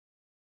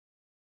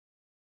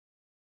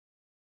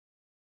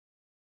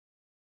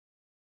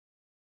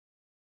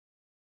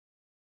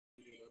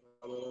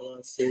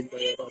Lord,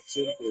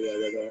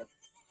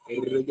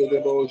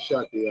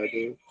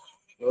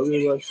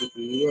 we worship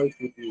you, we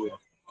worship you.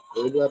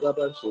 Ebra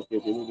baba shake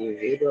it,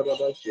 Ebra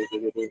baba shake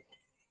it,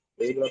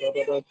 Ebra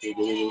baba shake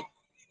it,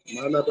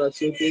 Mana baba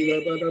shake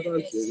it,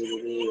 baba shake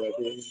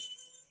it,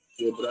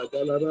 Ebra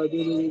baba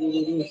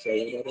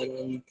shake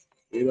it,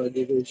 Eba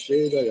de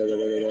shake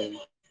it,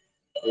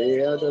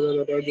 Eya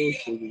baba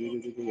shake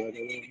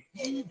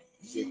it,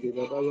 shake it,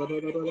 baba.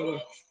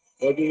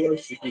 Lord, we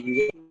worship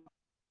you.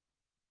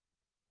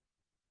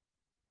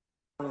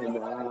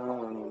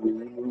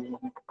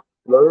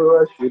 Lord, we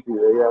worship you.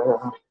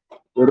 Yeah.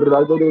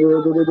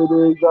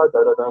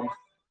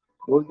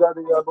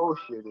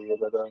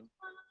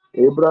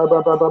 Ebra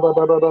baba baba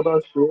baba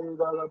baba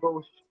shega la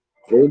bosh,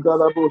 ega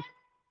la bosh,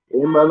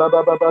 emala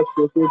baba baba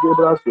sheke de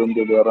brasun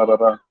de baba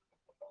baba,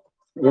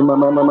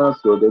 emama mama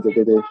so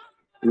de.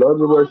 Lord,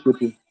 we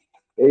worship you.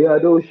 Eya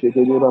do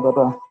sheke de baba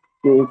baba.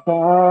 The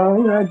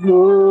fire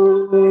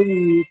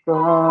glory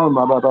come,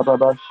 baba baba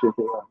baba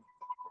sheke ya.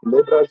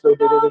 Lebra so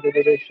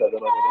de shada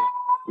baba.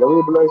 Lord,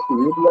 we bless you,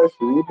 we bless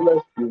you, we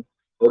bless you.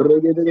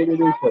 Rege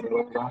de shada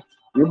baba.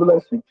 We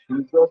bless you,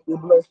 Jesus, we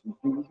bless you,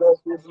 Jesus,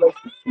 we bless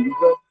you,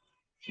 Jesus.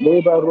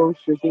 Leba ro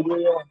sheke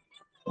de ya.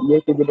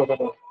 Yeke de baba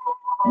baba.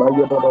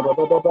 Maya baba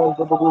baba baba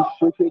baba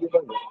sheke de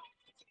baba.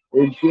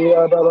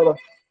 Ejea baba.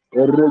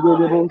 Rege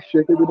de bo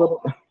sheke de baba.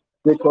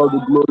 Take all the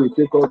glory,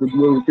 take all the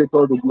glory, take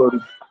all the glory.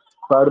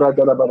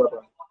 Paragala baba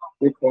baba.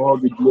 Take all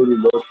the glory,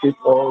 Lord.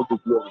 Take all the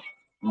glory.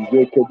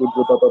 Yeke de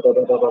baba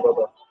baba baba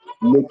baba.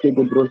 Leke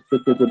de bro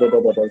sheke de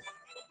baba baba.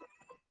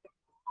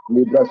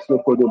 Libra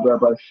soko de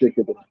braba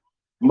sheke de.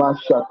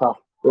 Mashata.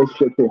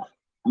 Esheke.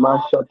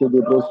 Mashate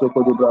de bro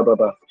soko de braba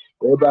baba.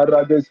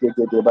 Ebara de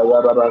sheke de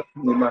baba baba.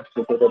 Nima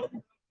sheke de.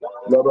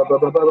 Baba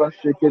baba baba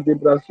sheke de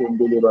braso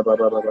ndele baba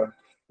baba.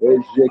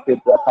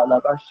 Ejeke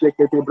brakala ba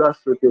sheke de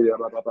braso te ya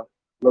baba baba.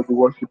 Lord, we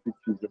worship you,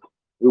 Jesus.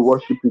 We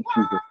worship you,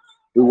 Jesus.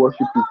 We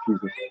worship you,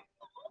 Jesus.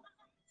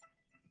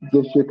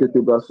 Je sheke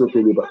de braso te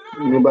ya baba.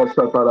 Niba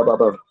satara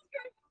baba.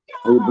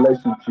 We bless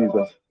you,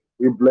 Jesus.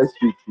 We bless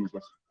you,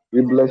 Jesus.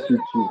 We bless you,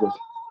 Jesus.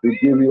 We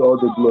give you all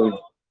the glory.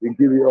 We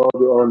give you all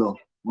the honor.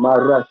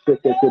 Mara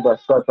shekete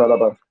basata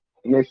laba.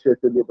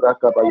 Neshete de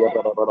braka ba ya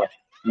baba baba.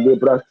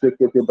 Lebra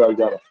shekete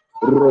bagara.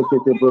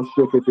 Rekete bro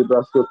shekete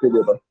brasote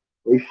leba.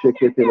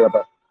 Eshekete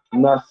laba.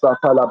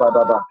 Nasata laba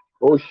baba.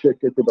 O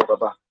shekete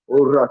baba.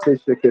 O rate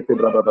shekete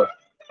baba.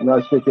 Na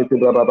shekete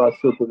baba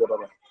sote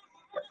leba.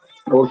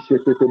 Oh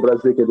shit,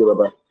 brazeke de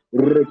baba.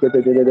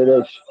 Rekete de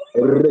desh.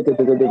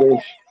 Rekete de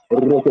desh.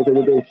 Rekete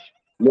de desh.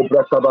 Le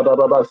braka baba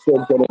baba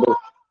sente le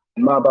desh.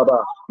 Ma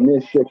baba. Ne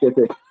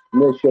shekete.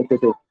 Ne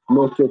shekete.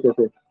 Ne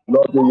shekete.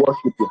 Lord, we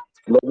worship you.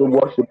 Lord, we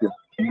worship you.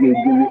 We give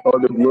you all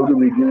the glory.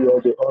 We give you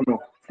all the honor.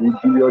 We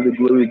give you all the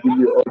glory. We give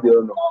you all the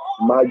honor.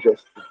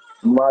 Majesty.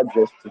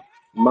 Majesty.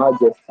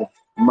 Majesty.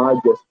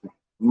 Majesty.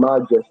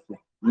 Majesty.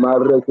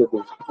 Marekete.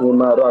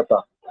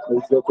 Imarata.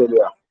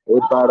 Ezekelia.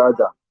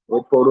 Eparada.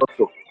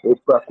 Eporoso.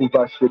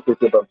 Eprakuba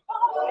shekete.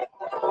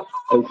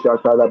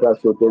 Eshakala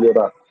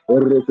basoteleba.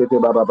 Rekete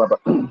baba baba.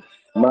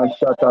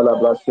 Mashatala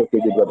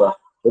basekete baba.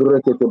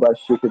 Rekete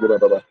bashekete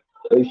baba.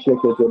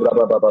 Eshekete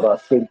baba baba.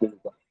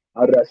 Senteleba.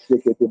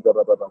 Arasekete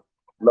baba baba.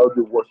 Lord,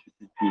 we worship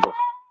you, Jesus.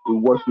 We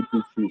worship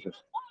you, Jesus.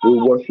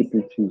 We worship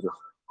you, Jesus.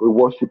 We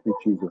worship you,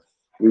 Jesus.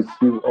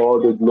 Receive all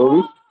the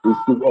glory.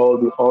 Receive all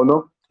the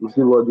honor.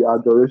 Receive all the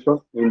adoration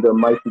in the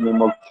mighty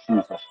name of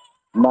Jesus.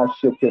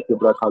 Mashekete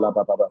brakala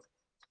baba.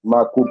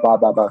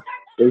 Makuba baba.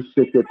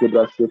 Eshekete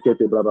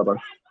brasekete baba.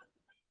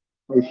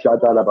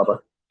 Ishadala Baba.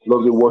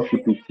 Lord, we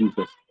worship you,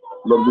 Jesus.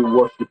 Lord, we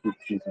worship you,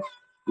 Jesus.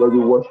 Lord, we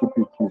worship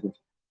you, Jesus.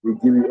 We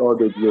give you all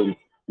the glory.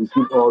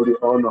 Receive all the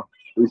honor.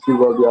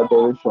 Receive all the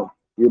adoration.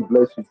 We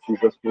bless you,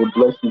 Jesus. We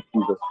bless you,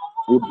 Jesus.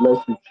 We bless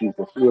you,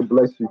 Jesus. We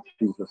bless you,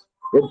 Jesus.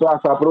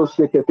 Ebaka bro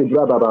shekete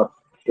brababa.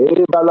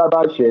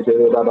 Ebalaba shete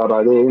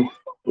bababa.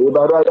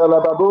 Ebarada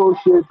babo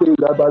shete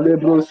labale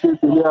bro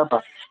shete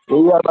yaba.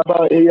 Eya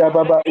baba, eya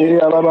baba,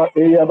 eya baba,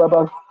 eya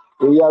baba.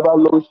 Eya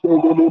balo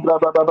shete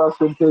brababa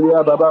shete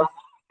baba.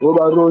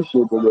 Oba roshe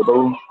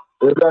telebo.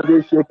 Eba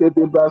de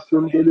shekete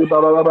basum dele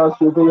baba baba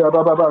sote ya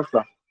baba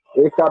basa.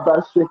 Eka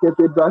ba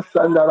shekete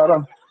basanda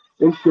baba.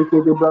 E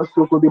shekete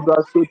basoko de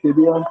baso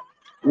tebian.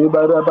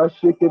 Eba raba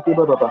shekete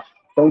baba baba.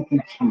 Thank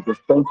you, Jesus.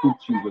 Thank you,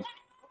 Jesus.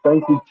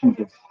 Thank you,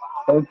 Jesus.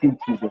 Thank you,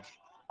 Jesus.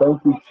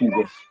 Thank you,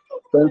 Jesus.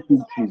 Thank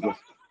you, Jesus.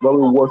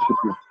 Lord, we worship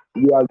you.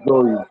 We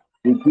adore you.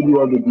 We give you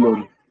all the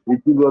glory. We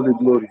give you all the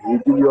glory. We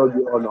give you all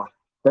the honor.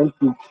 Thank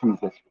you,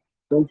 Jesus.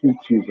 Thank you,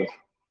 Jesus.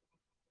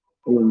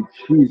 In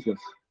Jesus'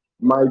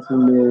 mighty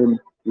name,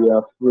 we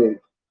are prayed.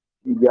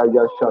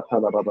 Yaya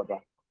shatala bababa.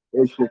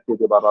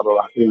 Eshekete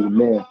bababa.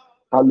 Amen.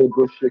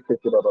 Hallelujah.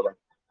 Shekete bababa.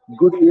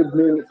 Good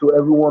evening to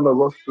every one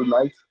of us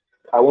tonight.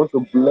 I want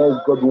to bless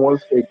God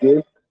once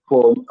again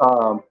for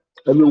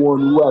everyone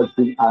who has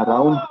been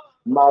around.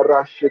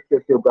 Mara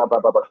shekete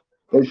bababa.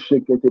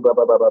 Eshekete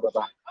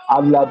bababa.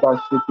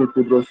 Alaba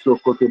shekete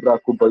brosokote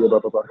brakuboye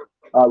bababa.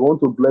 I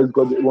want to bless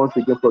God once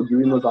again for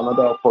giving us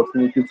another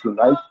opportunity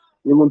tonight,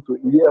 even to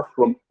hear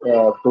from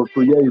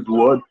to hear His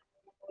word.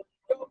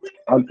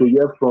 and to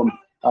hear from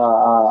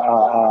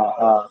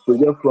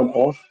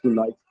us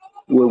tonight.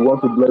 We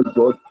want to bless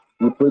God.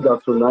 We pray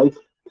that tonight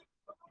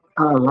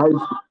our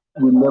lives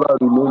will never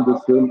remain the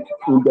same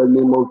in the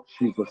name of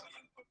Jesus.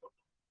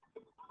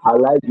 Our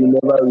lives will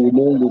never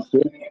remain the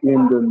same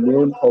in the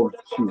name of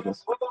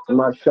Jesus.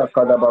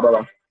 Mashakada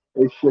baba.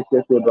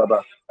 Eshekete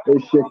baba.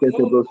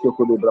 Eshekete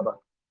brosokode baba.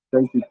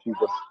 Thank you,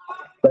 Jesus.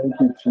 Thank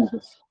you,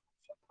 Jesus.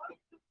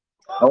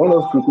 I want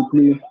us to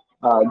quickly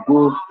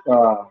go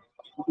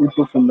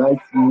into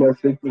tonight's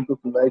message, into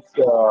tonight's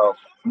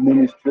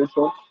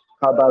ministration.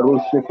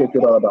 Kabaroshekete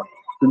baba.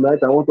 Tonight,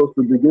 I want us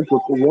to begin to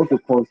want to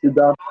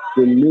consider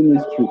the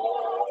ministry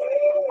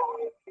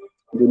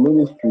the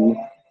ministry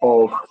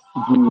of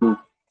the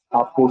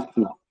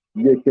apostle.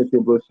 Yekete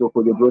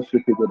brosoko de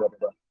brosheke de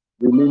baba.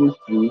 The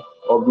ministry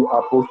of the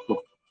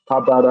apostle.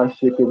 Habara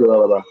sheke de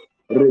baba.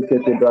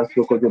 Rekete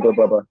brasoko de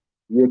baba.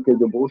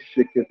 Yekete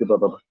brosheke de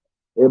baba.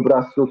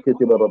 Ebrasoke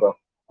de baba.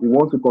 We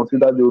want to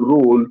consider the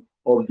role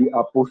of the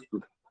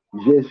apostle.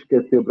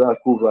 Jeshkete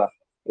brakuva.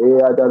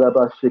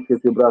 Eadadaba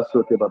shekete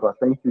brasote baba.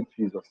 Thank you,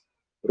 Jesus.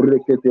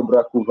 Rekete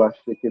brakuva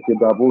shekete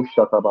bravo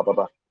shata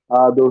baba.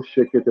 Ado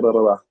shekete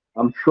baba.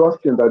 I'm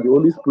trusting that the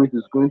Holy Spirit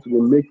is going to be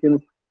making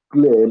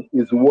clear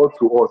His word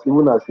to us,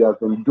 even as He has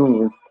been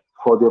doing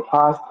for the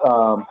past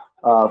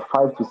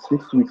 5 to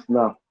 6 weeks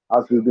now,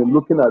 as we've been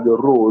looking at the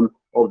role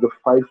of the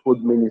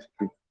fivefold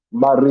ministry.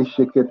 Mare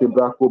shekete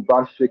brako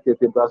ba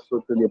shekete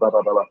braso tele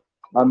baba baba.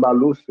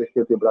 Amalo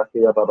shekete brake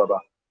ya baba baba.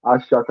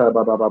 Ashaka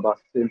baba baba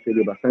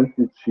sentele ba. Thank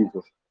you,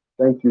 Jesus.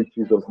 Thank you,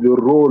 Jesus. The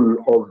role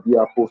of the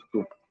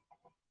apostle,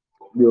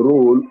 the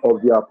role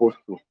of the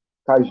apostle.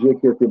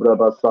 Kajekete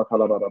braba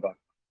sakala baba.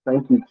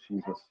 Thank you,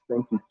 Jesus.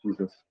 Thank you,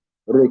 Jesus.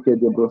 Reke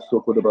de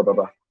brosoko de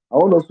baba. I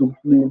want us to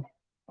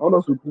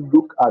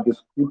look at the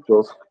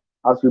scriptures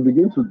as we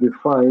begin to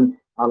define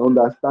and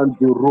understand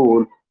the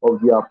role of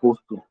the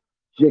apostle.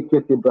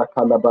 Jekete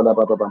brakala baba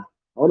baba.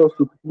 I want us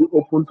to quickly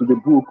open to the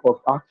book of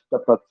Acts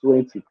chapter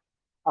 20.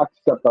 Acts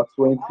chapter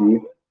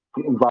 20,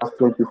 verse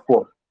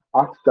 24.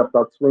 Acts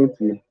chapter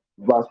 20,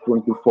 verse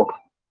 24.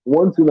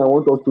 One thing I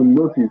want us to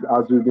notice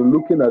as we've been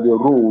looking at the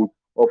role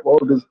of all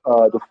these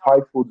the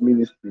fivefold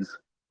ministries,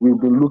 we've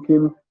been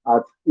looking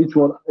at each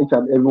and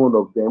every one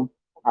of them.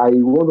 I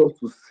want us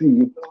to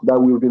see that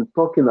we've been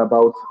talking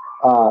about,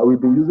 we've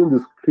been using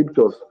the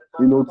scriptures,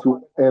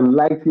 to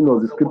enlighten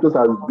us. The scriptures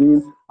has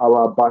been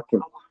our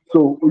backing.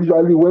 So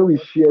usually when we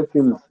share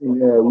things,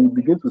 we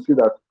begin to see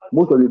that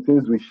most of the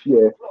things we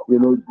share, they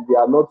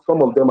are not.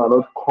 Some of them are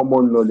not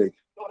common knowledge.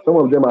 Some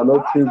of them are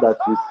not things that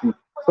you see.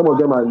 Some of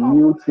them are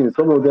new things.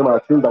 Some of them are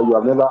things that you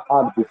have never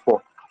heard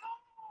before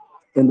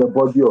in the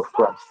body of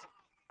Christ.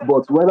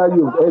 But whether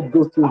you've heard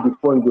those things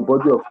before in the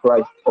body of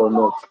Christ or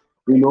not,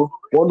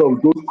 one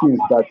of those things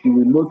that you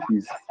will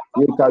notice,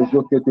 one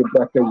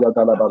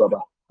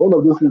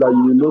of those things that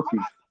you will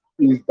notice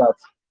is that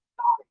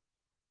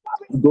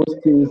those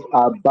things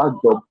are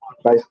backed up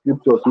by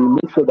scriptures. We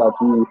make sure that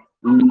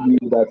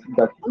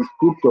that the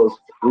scriptures,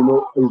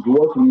 is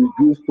what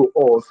reveals to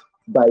us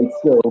by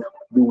itself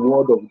the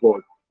word of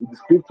God. The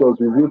scriptures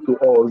reveal to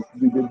us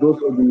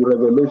those are the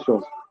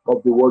revelations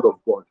of the word of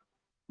God.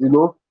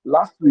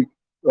 Last week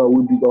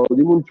we began,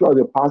 even throughout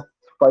the past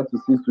 5 to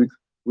 6 weeks,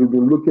 we've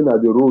been looking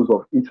at the roles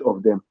of each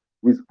of them.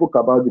 We spoke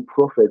about the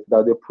prophet,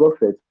 that the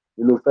prophet,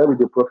 start with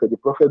the prophet. The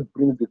prophet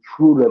brings the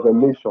true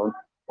revelation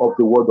of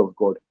the word of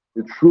God,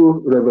 the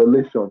true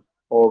revelation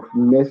of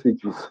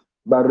messages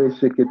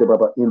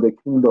in the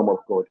kingdom of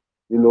God.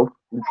 The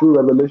true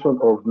revelation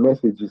of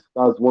messages.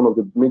 That's one of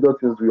the major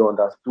things we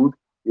understood.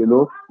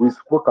 We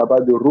spoke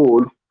about the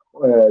role.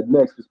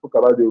 Next, we spoke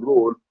about the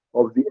role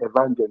of the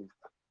evangelist,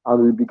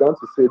 and we began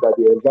to say that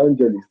the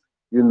evangelist,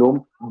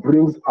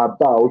 brings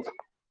about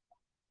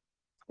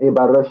he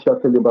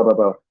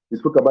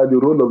spoke about the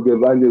role of the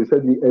evangelist. He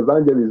said the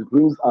evangelist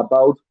brings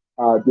about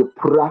the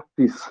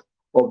practice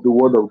of the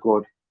word of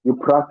God. The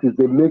practice,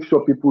 they make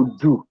sure people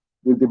do.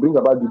 They bring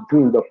about the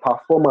doing, the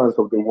performance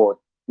of the word.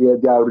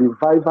 They are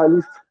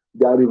revivalists.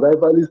 They are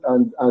revivalists,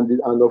 and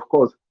of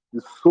course,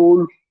 the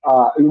sole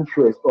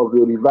interest of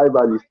the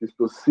revivalist is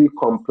to see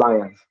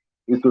compliance,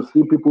 is to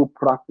see people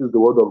practice the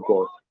word of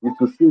God, is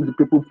to see the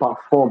people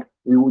perform.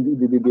 They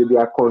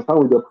are concerned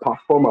with the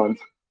performance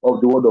of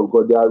the word of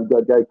God. They are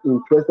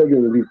interested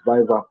in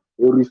revival,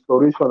 a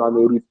restoration and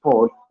a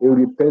return, a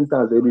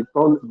repentance, a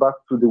return back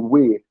to the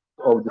way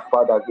of the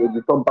Father, a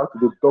return back to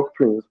the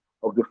doctrines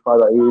of the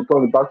Father, a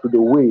return back to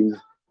the ways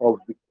of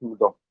the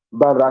kingdom.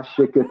 Bara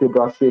shekete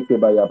braseke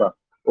bayaba.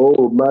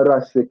 Oh,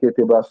 Mara shekete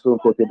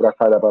brasonko te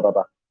brakada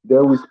bababa.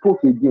 Then we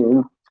spoke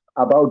again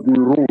about the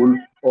role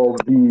of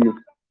the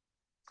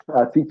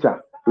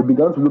teacher. We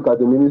began to look at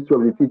the ministry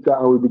of the teacher,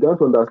 and we began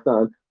to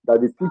understand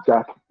that the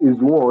teacher is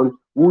one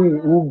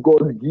who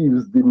God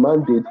gives the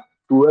mandate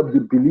to help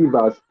the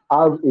believers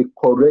have a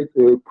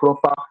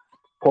proper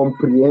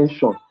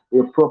comprehension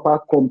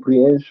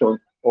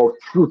of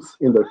truths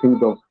in the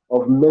kingdom,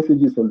 of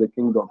messages in the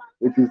kingdom.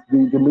 It is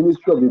the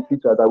ministry of the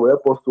teacher that will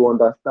help us to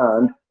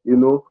understand,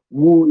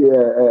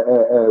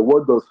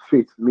 what does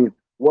faith mean?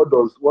 what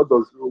does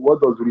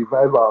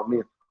revival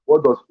mean?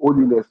 What does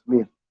holiness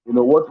mean?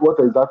 What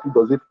exactly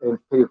does it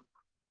entail?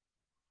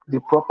 The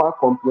proper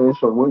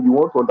comprehension, when you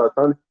want to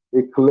understand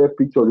a clear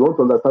picture, you want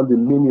to understand the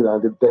meaning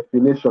and the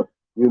definition,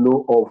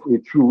 of a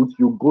truth,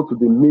 you go to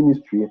the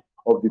ministry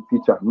of the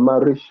teacher.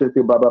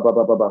 Mareshete baba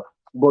baba baba.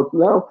 But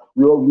now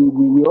we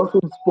also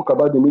spoke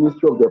about the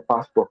ministry of the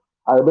pastor.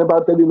 I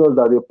remember telling us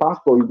that the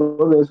pastor is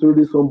not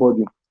necessarily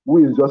somebody who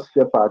is just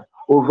shepherd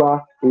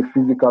over a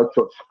physical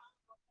church.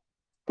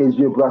 A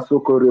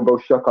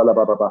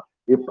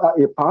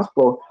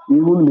pastor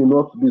even may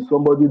not be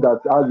somebody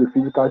that has a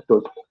physical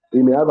church.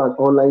 He may have an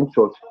online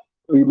church.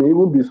 He may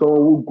even be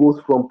someone who goes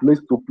from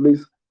place to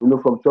place,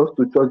 from church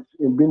to church,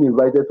 and being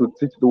invited to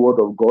teach the word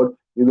of God.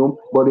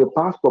 But a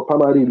pastor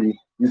primarily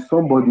is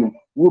somebody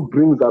who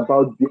brings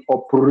about the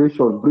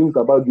operation,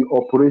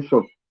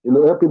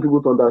 helping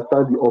people to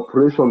understand the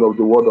operation of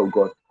the word of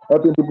God,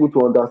 helping people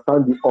to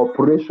understand the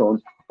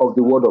operation of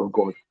the word of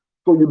God.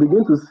 So you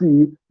begin to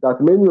see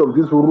that many of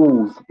these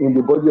roles in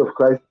the body of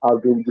Christ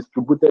have been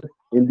distributed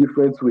in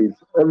different ways.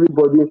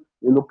 Everybody,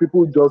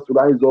 people just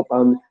rise up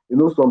and,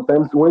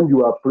 sometimes when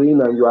you are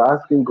praying and you are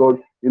asking God,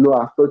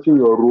 as touching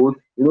your role,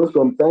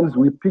 sometimes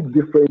we pick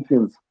different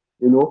things.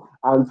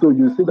 And so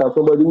you see that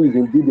somebody who is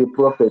indeed a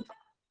prophet,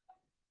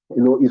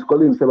 is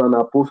calling himself an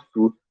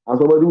apostle, and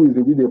somebody who is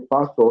indeed a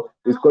pastor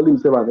is calling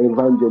himself an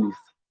evangelist.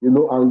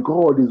 And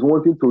God is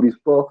wanting to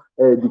restore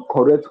the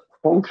correct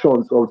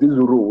functions of this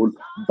role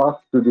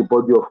back to the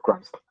body of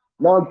Christ.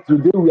 Now,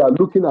 today we are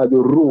looking at the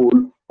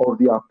role of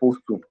the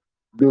apostle,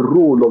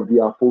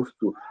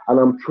 and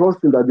I'm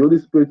trusting that the Holy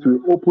Spirit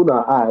will open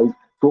our eyes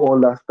to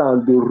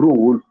understand the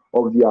role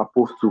of the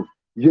apostle.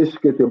 I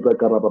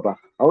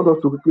want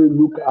us to quickly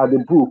look at the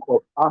book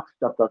of Acts,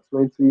 chapter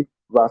 20,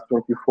 verse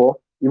 24,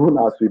 even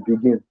as we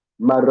begin.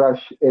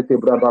 Marash ete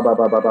bra ba ba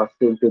ba ba ba,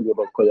 sente le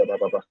ba koya ba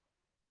ba ba.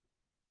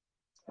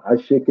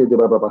 Asheke de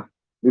ba ba ba.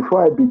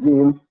 Before I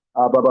begin,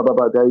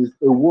 there is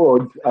a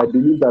word I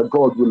believe that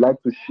God would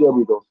like to share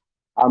with us.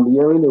 I'm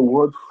hearing a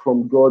word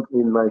from God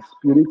in my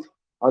spirit,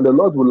 and the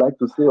Lord would like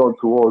to say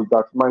unto us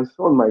that, my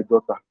son, my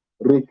daughter,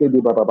 Reke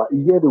de ba ba ba,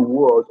 hear the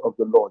word of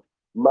the Lord.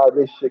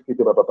 Mare sheke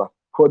de ba ba ba.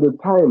 For the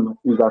time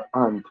is at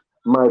hand,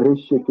 Mare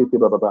sheke de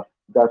ba ba ba,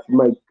 that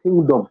my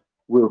kingdom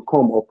will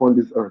come upon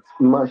this earth.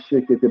 Ma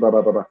sheke de ba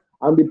ba ba ba.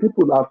 And the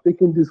people are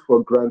taking this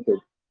for granted.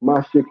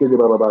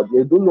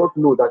 They do not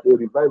know that a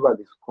revival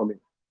is coming.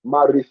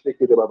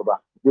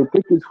 They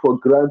take it for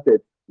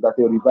granted that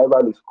a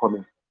revival is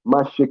coming.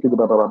 But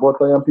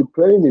I am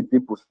preparing a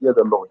people, hear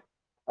the Lord.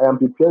 I am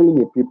preparing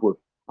a people.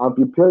 I'm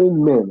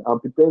preparing men. I'm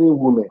preparing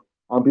women.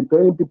 I'm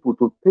preparing people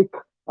to take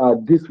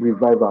this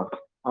revival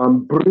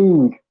and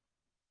bring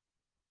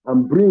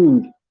and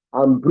bring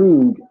my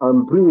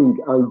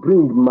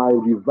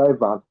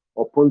revival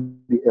upon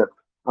the earth.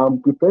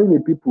 I'm preparing a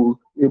people,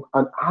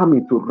 an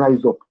army to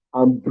rise up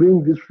and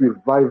bring this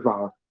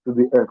revival to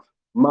the earth.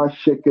 Who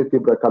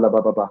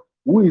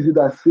is it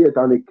that said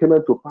and it came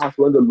to pass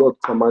when the Lord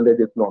commanded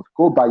it not?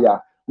 Go by ya.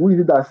 Who is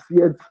it that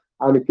said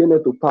and it came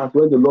to pass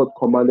when the Lord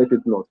commanded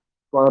it not?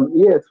 So I'm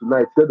here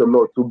tonight, said the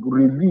Lord, to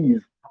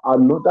release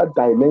another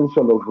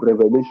dimension of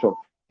revelation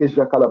as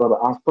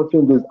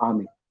touching this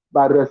army.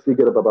 For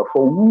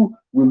who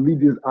will lead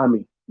this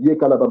army?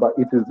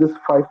 It is this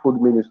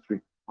fivefold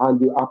ministry, and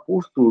the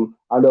apostle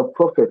and the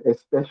prophet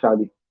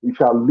especially, who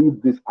shall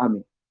lead this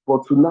army.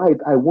 But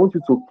tonight, I want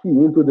you to key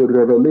into the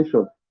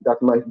revelation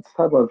that my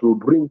servant will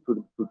bring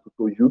to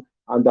you,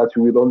 and that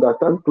you will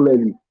understand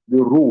clearly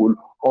the role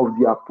of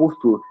the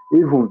apostle,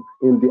 even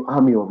in the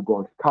army of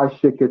God.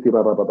 Thank you,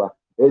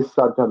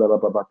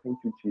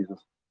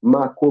 Jesus.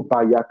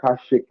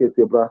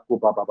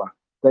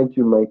 Thank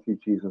you, mighty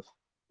Jesus.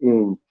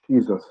 In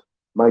Jesus'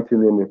 mighty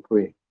name we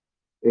pray.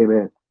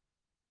 Amen.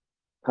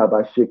 Oh, I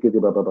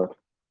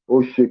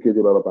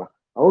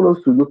want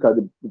us to look at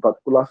the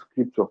particular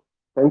scripture.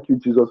 Thank you,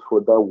 Jesus,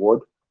 for that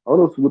word. I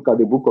want us to look at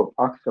the book of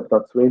Acts,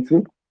 chapter 20. I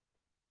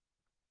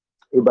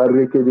want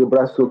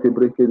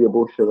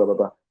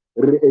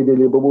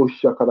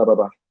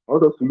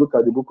us to look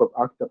at the book of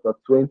Acts, chapter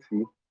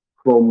 20,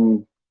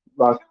 from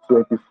verse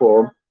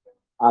 24,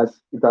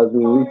 as it has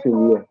been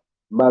written here.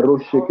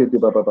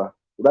 The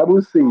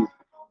Bible says,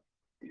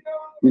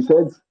 he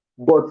said,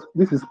 but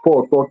this is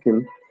Paul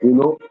talking,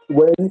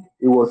 when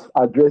he was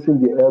addressing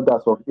the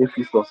elders of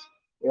Ephesus,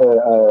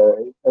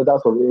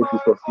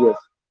 yes.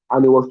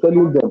 And he was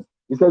telling them,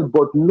 he said,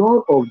 but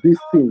none of these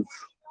things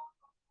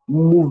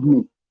move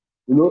me.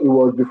 It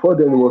was before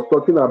then, he was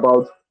talking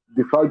about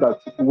the fact that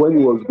when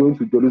he was going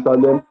to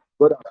Jerusalem,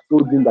 God has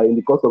told him that in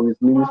the course of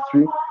his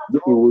ministry, he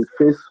will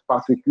face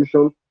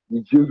persecution.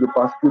 The Jews will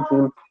persecute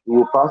him. He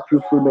will pass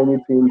through so many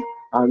things,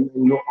 and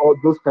all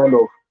those kind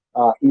of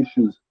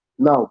issues.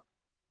 Now,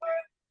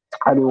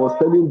 and he was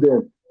telling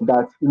them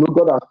that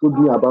God has told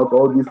me about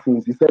all these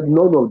things. He said,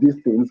 none of these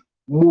things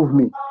move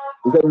me.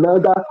 He said,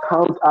 neither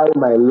count I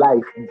my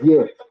life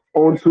dear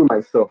unto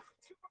myself,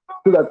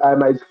 so that I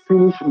might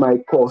finish my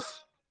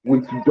course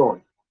with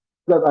joy.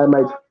 So that I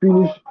might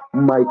finish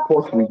my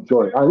course with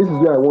joy. And this is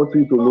where I want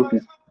you to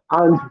notice.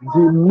 and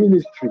the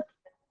ministry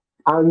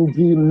and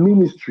the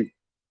ministry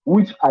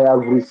which I have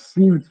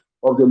received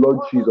of the Lord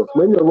Jesus.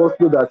 Many of us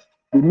know that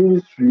the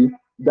ministry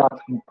that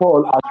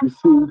Paul has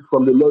received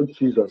from the Lord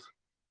Jesus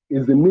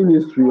is the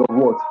ministry of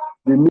what?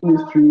 The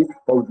ministry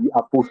of the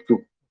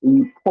apostle.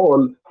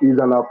 Paul is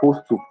an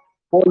apostle.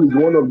 Paul is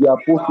one of the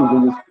apostles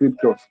in the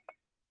scriptures.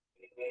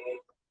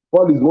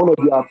 Paul is one of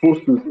the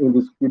apostles in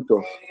the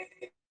scriptures.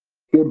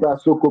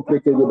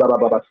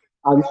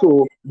 And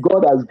so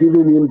God has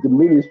given him the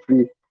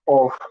ministry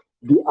of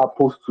the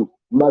apostle.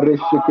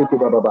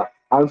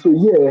 And so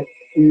here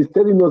he is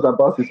telling us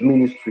about his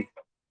ministry.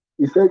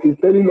 He said he's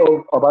telling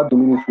us about the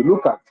ministry.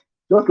 Look at,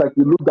 just like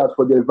we looked at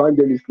for the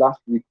evangelist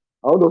last week,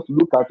 I want us to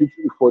look at it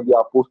for the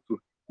apostle.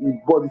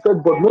 But he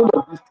said, but none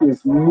of these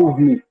things move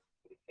me.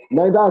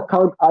 Neither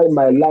count I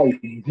my life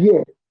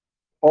dear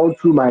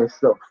unto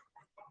myself,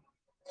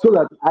 so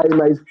that I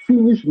might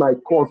finish my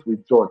course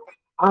with joy.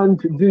 And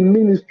the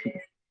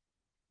ministry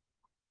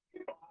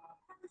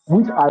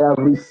which I have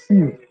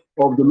received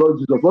of the Lord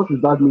Jesus. What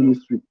is that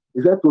ministry?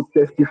 Is that to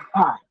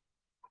testify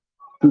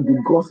to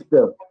the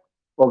gospel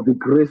of the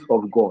grace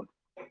of God.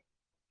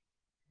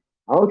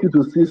 I want you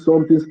to see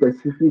something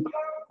specific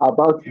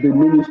about the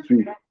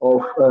ministry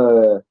of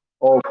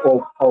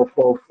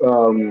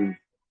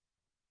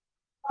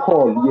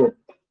Paul here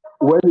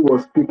when he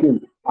was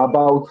speaking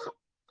about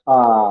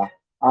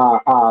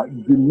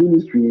the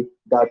ministry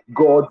that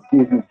God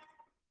gave him.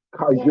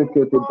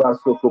 Kajekete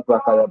brasoko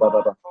prakaya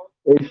bababa.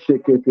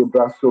 Eshekete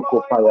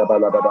brasoko paya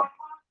balababa.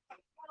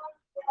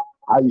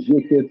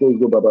 Ajekete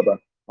zobababa.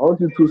 I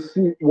want you to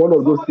see one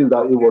of those things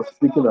that he was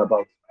speaking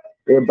about.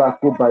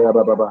 Ebako paya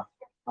bababa.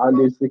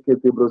 Ande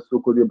sekete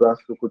brasoko de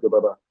brasoko de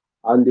baba.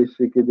 Ande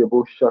sekete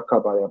bo shaka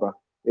bayaba.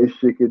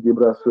 Eshekete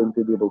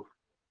brasonte de bo.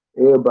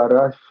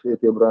 Ebarash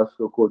ete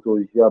brasoko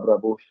to jabra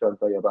bo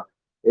shanta yaba.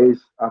 Es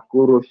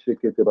akoro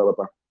shekete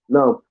bababa.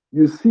 Now,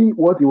 you see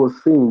what he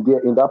was saying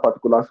there in that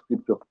particular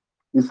scripture.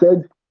 He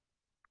said,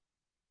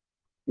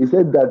 He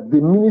said that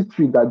the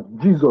ministry that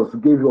Jesus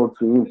gave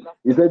unto him,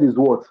 he said, is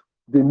what?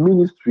 The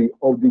ministry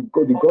of the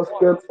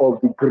gospel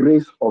of the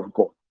grace of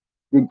God.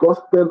 The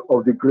gospel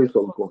of the grace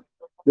of God.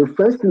 The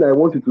first thing I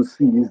want you to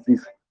see is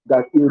this,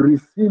 that he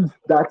received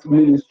that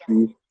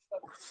ministry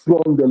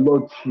from the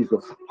Lord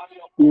Jesus.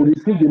 He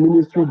received the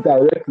ministry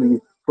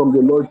directly from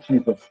the Lord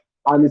Jesus.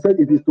 And he said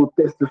it is to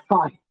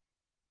testify.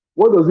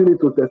 What does it mean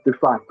to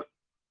testify?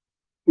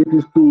 It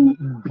is to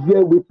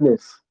bear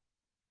witness.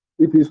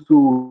 It is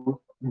to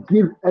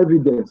give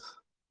evidence.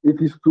 It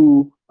is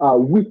to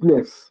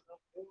witness.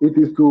 It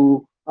is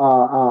to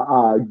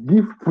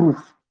give proof.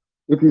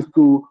 It is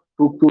to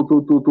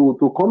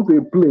come to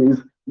a place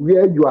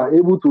where you are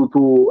able to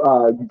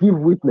give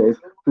witness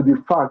to the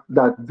fact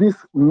that this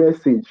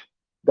message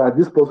that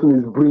this person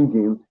is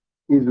bringing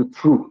is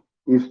true,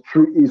 is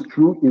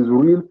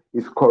real,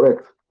 is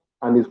correct,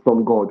 and is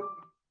from God.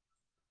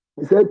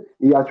 He said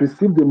he has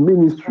received the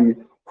ministry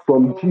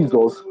from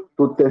Jesus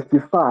to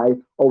testify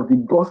of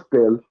the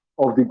gospel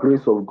of the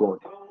grace of God.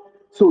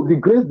 So the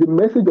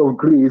message of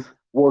grace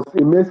was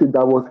a message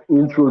that was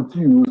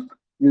introduced,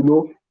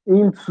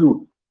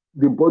 into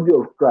the body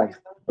of Christ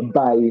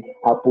by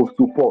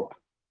Apostle Paul.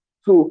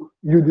 So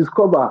you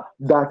discover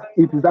that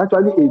it is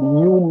actually a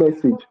new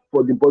message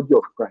for the body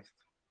of Christ.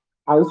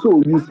 And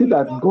so you see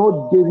that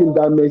God gave him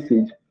that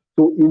message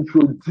to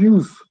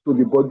introduce to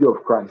the body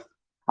of Christ.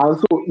 And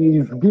so he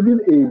is giving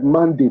a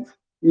mandate,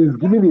 he is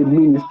giving a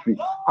ministry.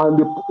 And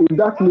in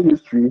that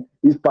ministry,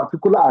 his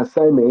particular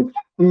assignment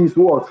is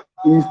what?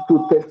 Is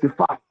to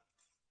testify,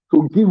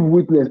 to give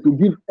witness, to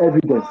give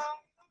evidence.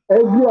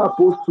 Every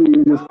apostle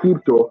in the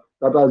scripture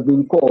that has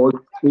been called,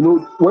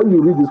 when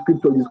you read the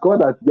scripture, you discover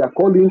that their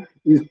calling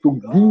is to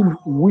give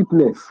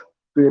witness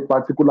to a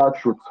particular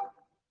truth.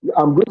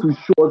 I'm going to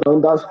show us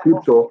on that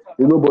scripture,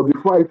 but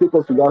before I take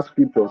us to that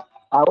scripture,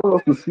 I want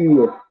us to see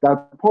here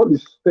that Paul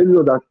is telling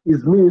us that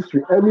his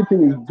ministry,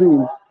 everything he's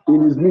doing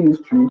in his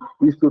ministry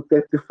is to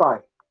testify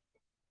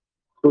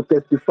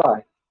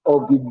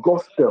of the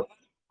gospel,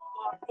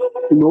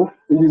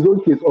 in his own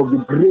case, of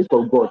the grace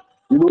of God.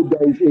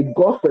 There is a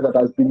gospel that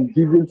has been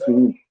given to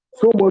him.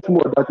 So much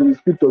more that in the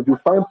scriptures, you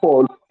find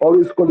Paul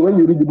always called, when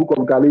you read the book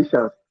of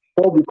Galatians,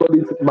 Paul will call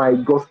it my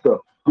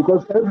gospel.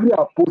 Because every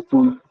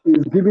apostle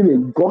is giving a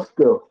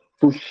gospel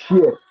to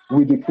share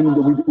with the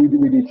kingdom, with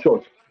the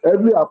church.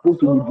 Every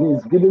apostle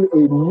is giving a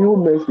new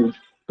message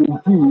to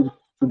give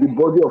to the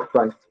body of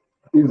Christ.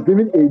 Is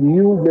giving a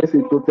new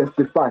message to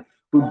testify,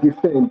 to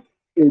defend,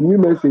 a new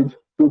message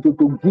to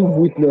give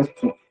witness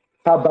to.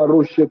 I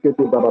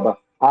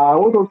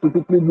want us to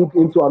quickly look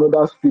into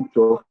another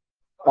scripture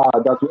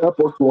that will help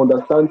us to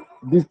understand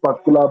this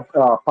particular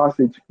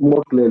passage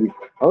more clearly.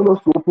 I want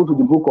us to open to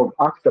the book of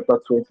Acts chapter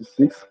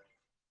 26.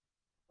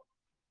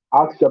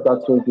 Acts chapter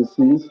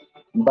 26.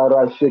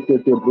 Acts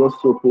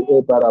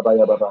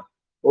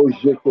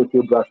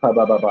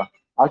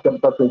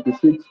chapter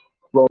 26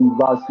 from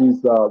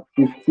verses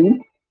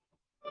 15.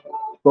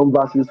 From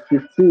verses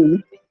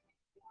 15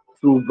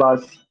 to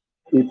verse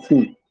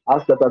 18.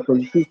 Acts chapter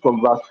 26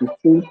 from verse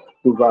 15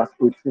 to verse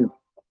 18.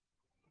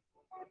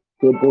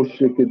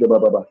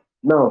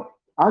 Now,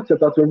 Acts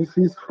chapter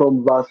 26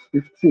 from verse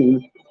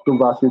 15 to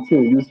verse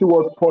 18, you see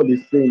what Paul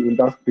is saying in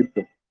that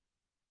scripture.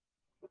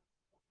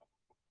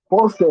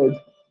 Paul said,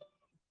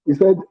 he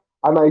said,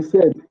 and I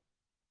said,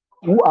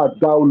 who art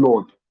thou,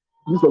 Lord?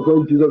 This was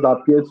when Jesus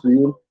appeared to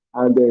him,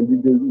 and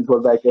then it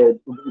was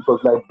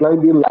like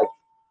blinding light,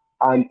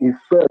 and he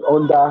fell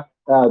under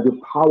the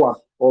power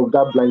of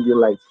that blinding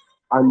light.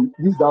 And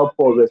this is how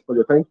Paul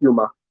responded. Thank you,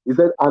 ma. He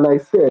said, and I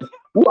said,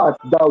 who art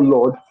thou,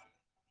 Lord?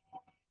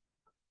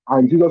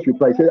 And Jesus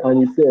replied,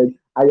 and he said,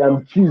 I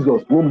am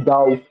Jesus, whom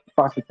thou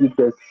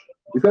persecutest.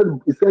 He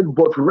said,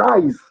 but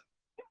rise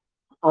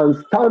and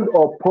stand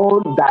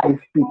upon thy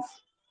feet,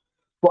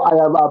 for I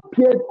have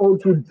appeared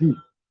unto thee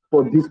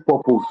for this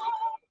purpose,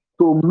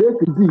 to make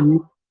thee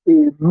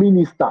a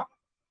minister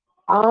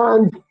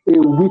and a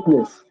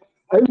witness.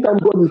 Anytime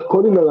God is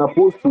calling an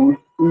apostle,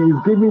 He is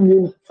giving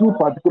him two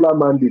particular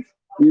mandates.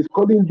 He is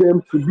calling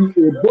them to be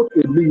both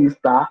a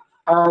minister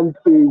and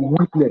a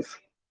witness.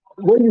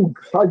 When you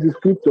search the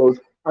scriptures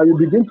and you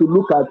begin to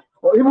look at,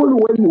 or even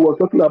when he was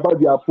talking about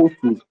the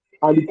apostles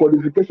and the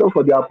qualification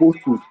for the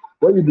apostles,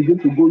 when you begin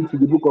to go into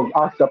the book of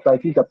Acts, chapter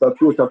 18, chapter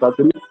 2, chapter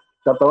 3,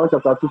 chapter 1,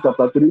 chapter 2,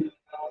 chapter 3,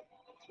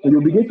 and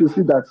you begin to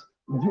see that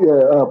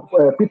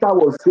Peter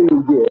was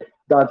saying there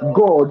that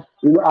God,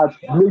 has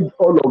made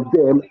all of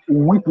them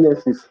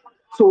witnesses.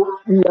 So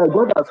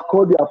God has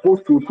called the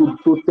apostle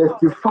to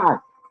testify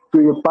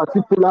to a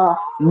particular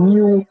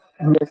new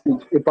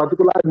message, a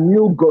particular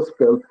new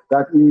gospel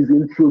that he is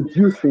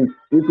introducing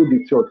into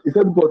the church. He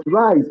said, but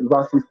rise,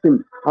 verse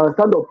 16, and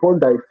stand upon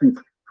thy feet,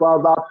 for I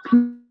have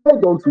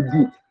appeared unto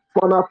thee.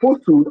 For an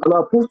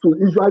apostle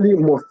usually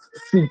must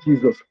see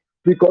Jesus,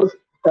 because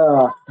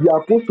the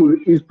apostle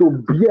is to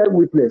bear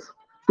witness.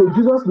 So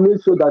Jesus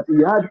made sure that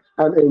he had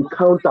an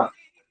encounter.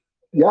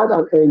 He had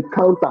an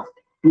encounter,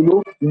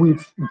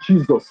 with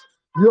Jesus.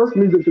 Jesus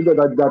made sure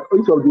that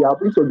each of the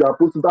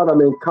apostles had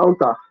an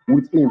encounter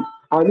with him.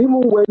 And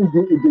even when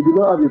they did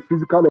not have a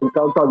physical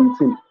encounter with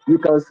him, you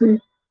can see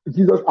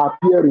Jesus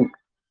appearing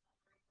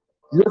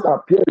just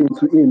appearing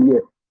to him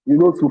here,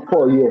 to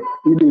Paul here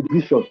in a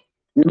vision.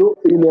 In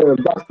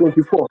verse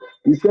 24,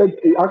 he said,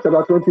 in Acts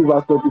chapter 20,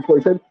 verse 24,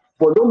 he said,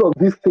 for none of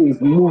these things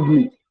move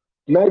me,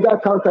 neither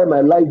count I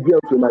my life dear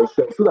to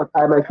myself, so that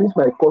I might finish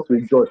my course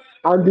with joy,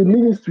 and the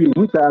ministry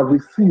which I have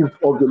received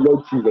of the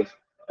Lord Jesus.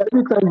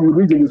 Every time you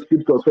read in the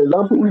scriptures, for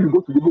example, when you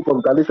go to the book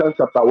of Galatians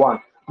chapter 1,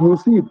 you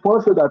see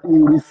Paul said that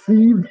he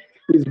received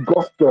his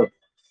gospel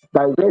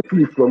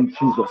directly from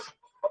Jesus.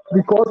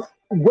 Because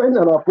when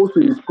an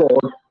apostle is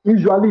called,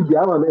 usually they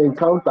have an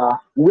encounter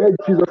where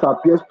Jesus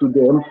appears to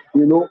them,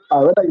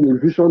 whether in a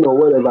vision or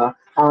whatever,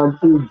 and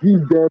he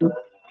gives them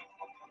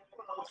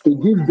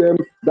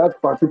that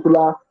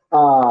particular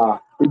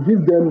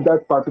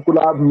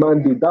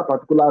mandate, that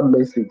particular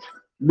message.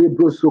 He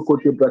gives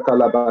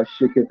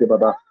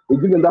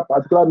them that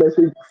particular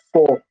message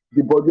for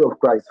the body of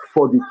Christ,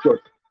 for the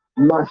church.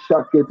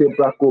 Mashakete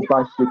brako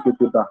ba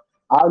shekete ba.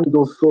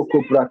 Ando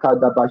soko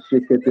brakada ba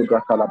shekete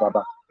brakala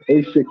baba.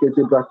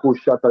 Eshekete brako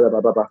shata ya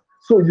baba.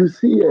 So you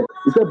see here,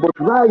 he said, but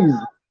rise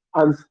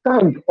and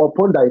stand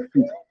upon thy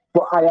feet,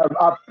 for I have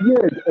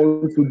appeared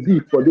unto thee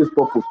for this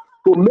purpose,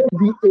 to make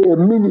thee a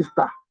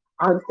minister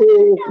and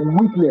a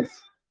witness.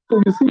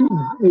 So you see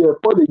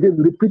Paul again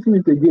repeating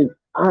it again,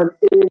 and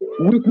a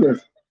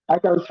witness. I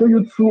can show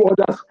you two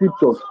other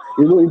scriptures,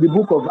 in the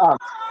book of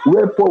Acts,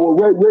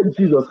 where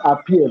Jesus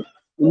appeared,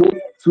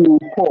 to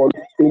Paul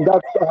in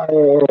that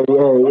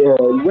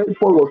when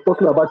Paul was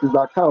talking about his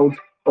account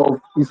of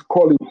his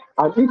calling,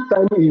 and each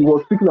time he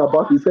was speaking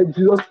about, he said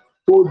Jesus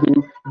told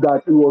him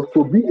that he was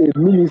to be a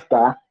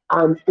minister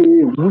and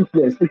a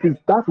witness. It is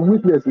that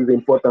witness is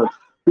important,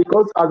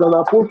 because as an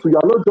apostle, you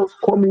are not just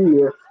coming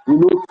here,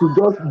 to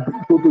just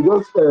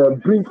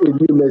bring a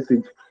new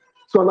message.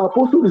 So an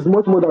apostle is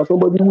much more than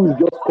somebody who is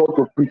just called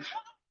to preach.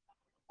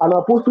 An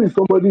apostle is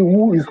somebody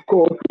who is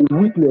called to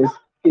witness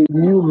a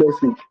new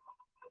message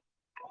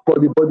for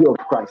the body of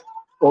Christ,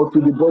 or to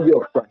the body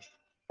of Christ.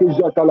 He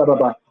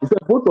said,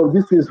 both of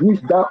these things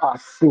which thou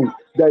hast seen,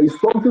 there is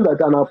something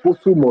that an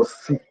apostle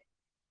must see.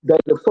 There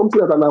is something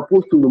that an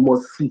apostle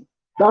must see.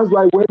 That's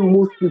why when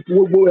most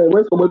people,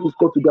 when somebody is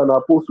called to be an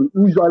apostle,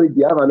 usually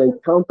they have an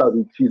encounter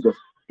with Jesus,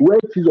 where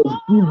Jesus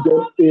gives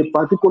them a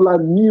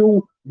particular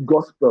new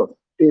gospel,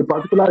 a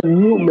particular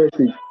new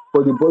message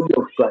for the body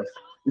of Christ.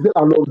 He said,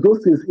 and of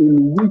those things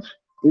in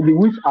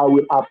which I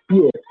will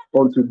appear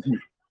unto thee.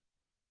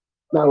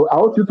 Now, I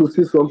want you to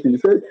see something. He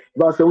said,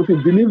 verse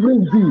 17,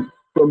 delivering thee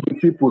from the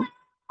people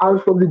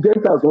and from the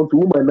Gentiles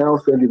unto whom I now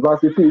send thee.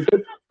 Verse 18, he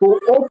said, to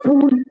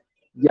open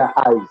their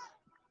eyes.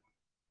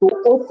 To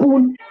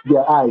open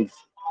their eyes.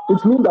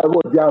 It means that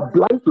what? They are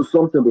blind to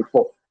something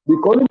before. The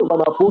calling of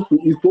an apostle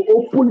is to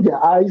open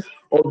their eyes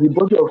of the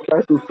body of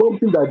Christ to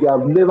something that they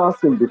have never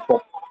seen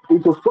before.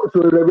 It was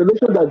to a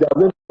revelation that they have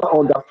never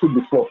understood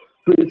before,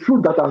 to a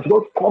truth that has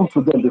not come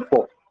to them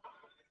before.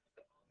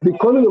 The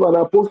calling of an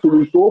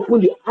apostle is to open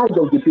the eyes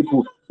of the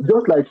people,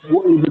 just like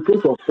in the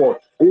case of Paul.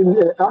 In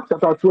Acts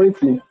chapter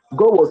 20,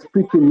 God was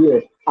speaking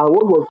here, And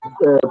what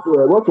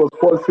was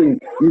Paul saying?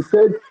 He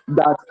said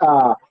that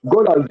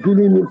God has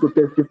given him to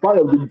testify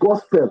of the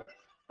gospel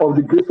of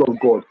the grace of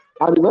God.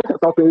 And in Acts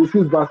chapter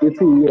 26, verse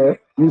 18 here,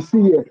 you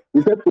see here,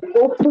 he said to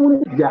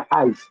open their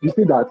eyes. You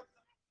see that?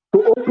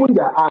 To open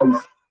their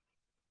eyes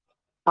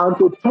and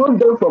to turn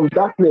them from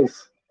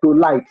darkness to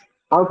light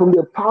and from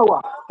the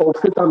power of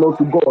Satan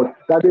unto God,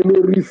 that they may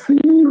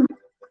receive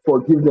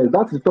forgiveness.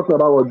 That is talking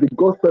about the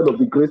gospel of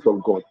the grace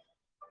of God.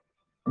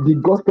 The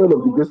gospel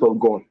of the grace of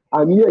God.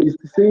 And here he's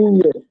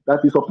saying here that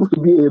he's supposed to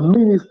be a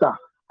minister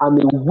and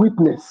a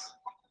witness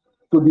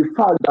to the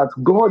fact that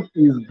God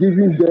is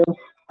giving them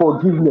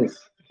forgiveness.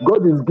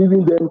 God is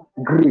giving them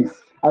grace.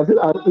 I said,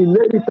 an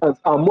inheritance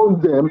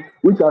among them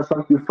which are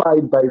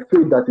sanctified by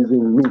faith that is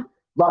in me.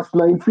 Verse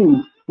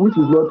 19, which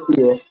is not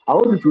here, I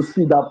want you to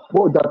see that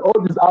all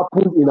this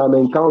happened in an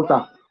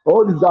encounter.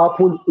 All this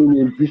happened in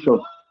a vision.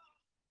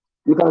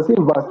 You can see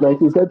in verse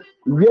 19, it said,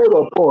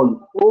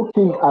 whereupon, O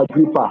King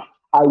Agrippa,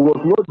 I was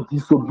not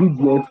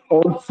disobedient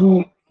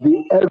unto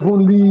the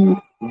heavenly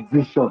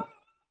vision.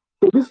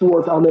 So this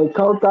was an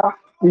encounter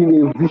in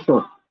a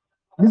vision.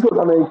 This was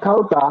an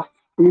encounter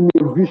in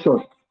a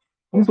vision.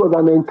 This was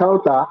an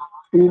encounter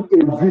in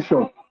a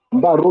vision.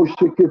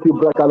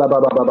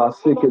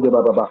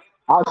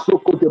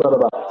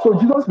 So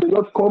Jesus may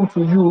not come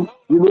to you,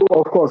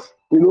 of course,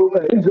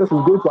 if Jesus is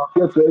going to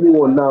appear to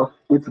anyone now,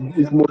 it's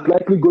most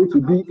likely going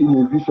to be in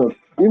a vision.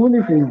 Even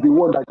if he's the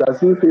one that you are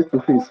seeing face to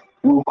face,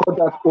 we will call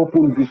that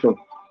open vision.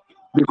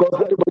 Because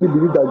everybody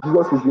believes that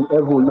Jesus is in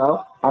heaven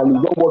now and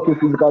he's not working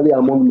physically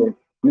among men.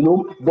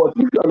 But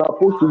if you're an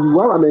apostle, you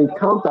have an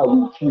encounter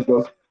with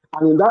Jesus,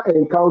 and in that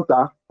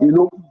encounter,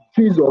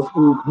 Jesus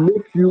will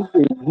make you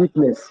a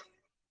witness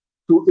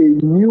to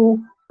a new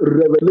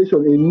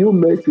revelation, a new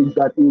message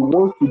that he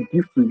wants to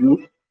give to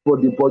you for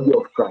the body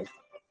of Christ.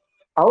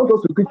 I want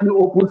us to quickly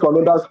open to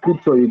another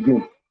scripture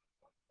again,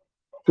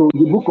 to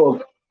the book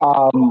of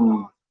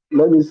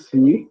let me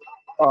see,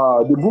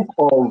 the book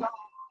of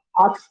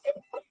Acts.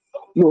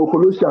 No,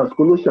 Colossians.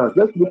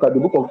 Let's look at the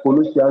book of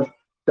Colossians,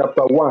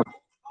 chapter 1.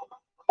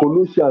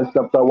 Colossians,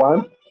 chapter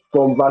 1,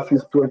 from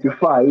verses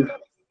 25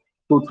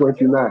 to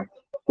 29.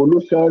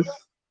 Colossians,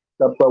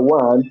 chapter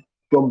 1,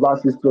 from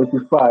verses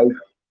 25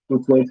 to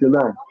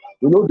 29.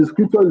 The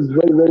scripture is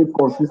very, very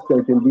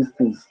consistent in these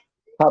things.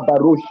 And part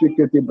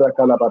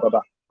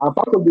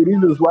of the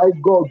reasons why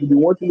God will be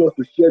wanting us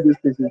to share these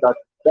things is that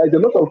there is a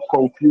lot of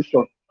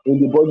confusion in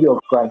the body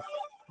of Christ.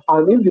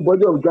 And if the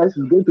body of Christ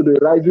is going to be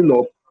rising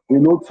up,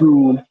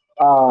 to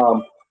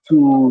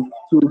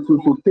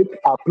take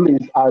a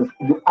place as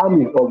the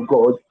army of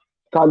God,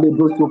 and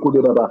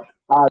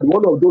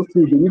one of those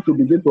things they need to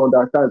begin to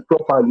understand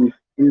properly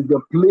is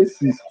the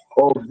places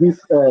of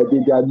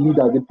their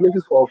leaders, the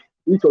places of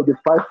each of the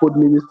fivefold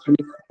ministry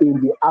in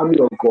the army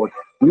of God.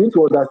 We need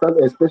to understand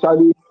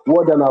especially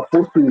what an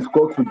apostle is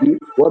called to be,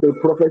 what a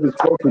prophet is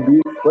called to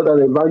be, what an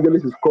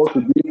evangelist is called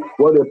to be,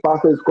 what a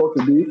pastor is called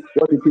to be,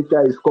 what a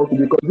teacher is called to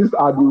be, because these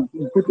are the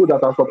people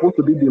that are supposed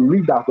to be the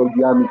leaders of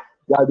the army.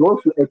 They are the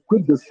ones to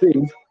equip the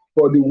saints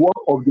for the work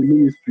of the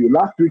ministry.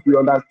 Last week we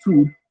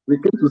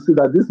came to see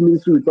that this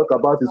ministry we talk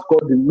about is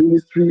called the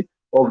ministry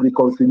of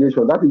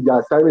reconciliation. That is the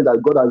assignment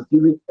that God has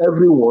given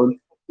everyone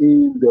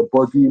in the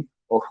body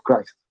of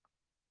Christ.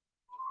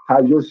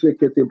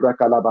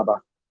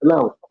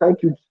 Now,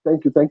 thank you,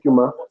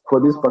 ma, for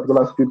this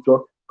particular scripture.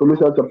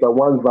 Colossians chapter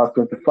 1, verse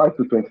 25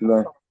 to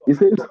 29. He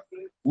says,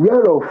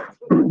 whereof,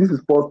 this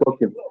is Paul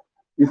talking.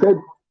 He said,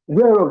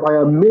 whereof I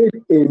am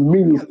made a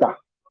minister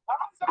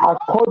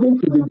according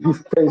to the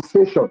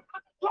dispensation.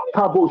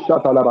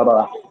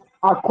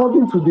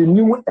 According to the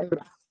new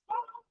era.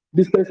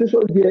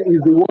 Dispensation here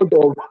is the word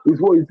of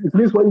it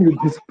means when you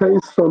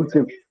dispense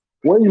something,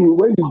 when you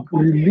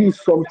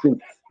release something,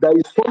 there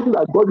is something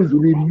that God is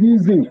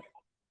releasing to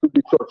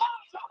the church.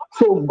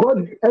 So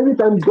God,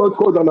 anytime God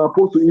calls an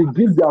apostle, he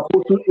gives the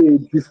apostle a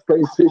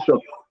dispensation,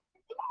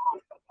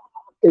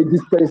 a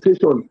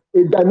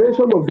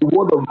dimension of the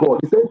word of God.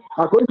 He said,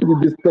 according to the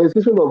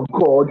dispensation of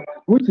God,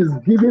 which is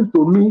given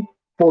to me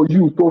for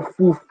you to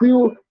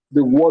fulfill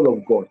the word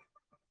of God.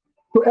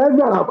 So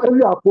every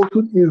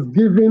apostle is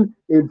given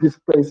a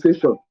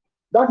dispensation.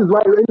 That is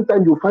why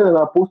anytime you find an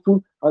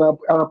apostle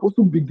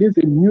begins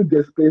a new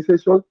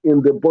dispensation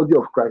in the body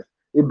of Christ.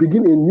 It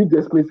begins a new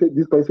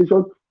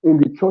dispensation in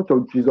the church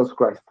of Jesus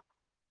Christ.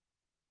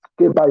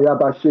 I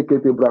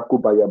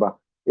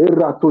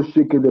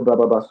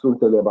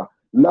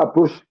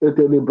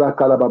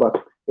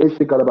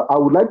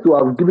would like to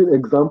have given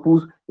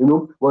examples,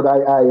 but I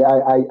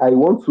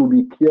want to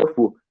be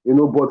careful,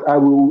 but I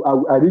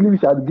really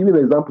wish I had given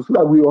examples so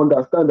that we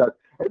understand that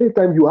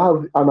anytime you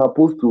have an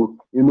apostle,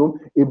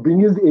 it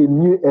brings a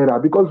new era,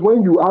 because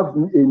when you have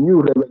a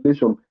new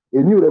revelation,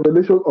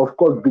 of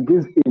course,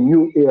 begins a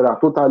new era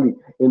totally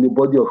in the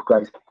body of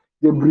Christ.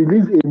 They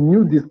release a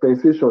new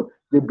dispensation.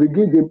 They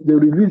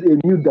release a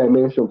new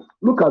dimension.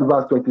 Look at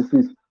verse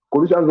 26,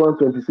 Colossians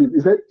 1:26.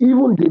 It said,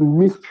 even the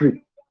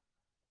mystery.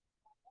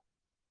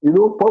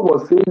 Paul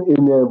was saying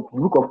in the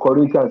book of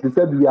Corinthians, he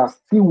said, we are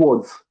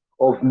stewards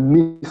of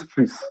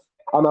mysteries.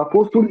 An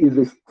apostle is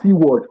a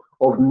steward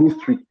of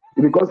mystery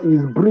because he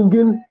is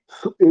bringing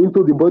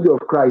into the body of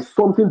Christ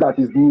something that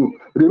is new.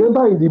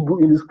 Remember in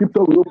the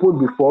scripture we opened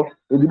before,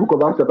 in the book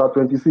of Acts chapter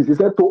 26, he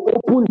said to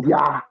open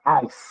their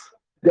eyes.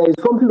 There is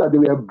something that they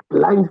were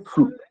blind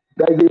to.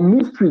 There is a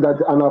mystery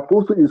that an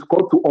apostle is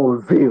called to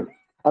unveil.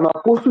 An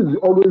apostle is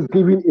always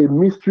given a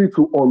mystery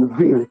to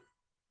unveil,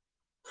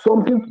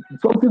 something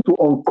to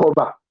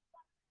uncover.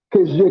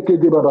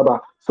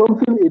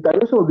 Something, a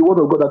dimension of the word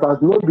of God that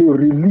has not been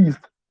released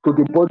to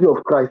the body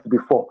of Christ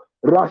before.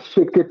 A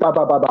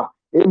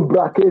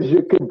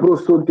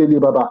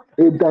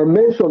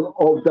dimension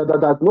of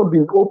that has not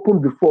been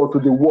opened before to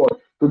the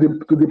world, to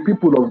the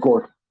people of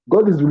God.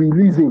 God is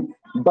releasing.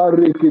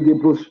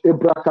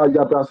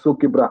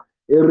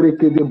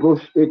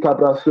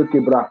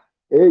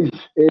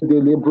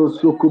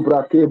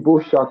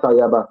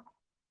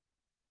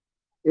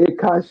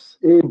 Ekas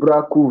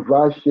ebraku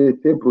vashe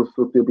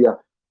tebrosotebia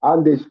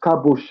and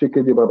eskabo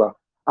sheke de baba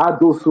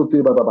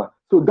adosote baba.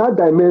 So that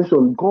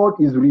dimension God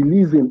is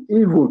releasing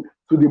even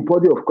to the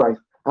body of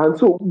Christ. And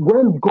so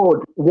when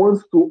God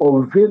wants to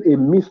unveil a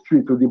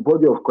mystery to the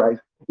body of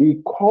Christ,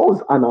 he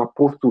calls an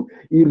apostle.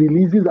 He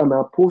releases an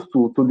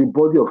apostle to the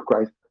body of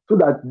Christ so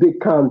that they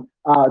can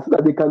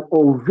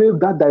unveil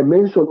that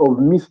dimension of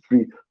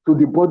mystery to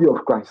the body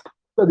of Christ.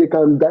 So they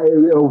can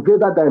unveil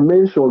that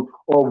dimension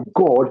of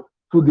God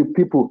to the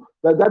people,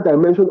 that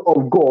dimension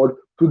of God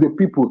to the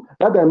people,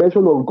 that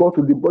dimension of God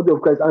to the body of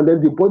Christ, and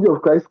then the body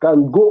of Christ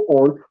can go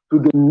on to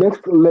the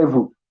next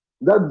level.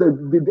 That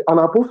an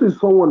apostle is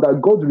someone that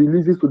God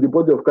releases to the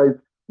body of Christ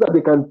so that they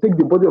can take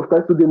the body of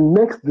Christ to the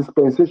next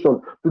dispensation,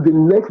 to the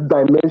next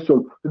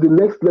dimension, to the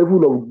next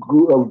level of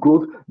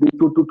growth.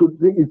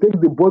 It takes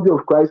the body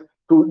of Christ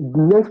to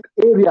next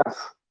areas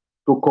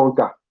to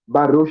conquer.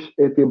 Baruch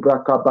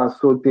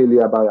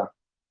etebrakabasoteliabaya.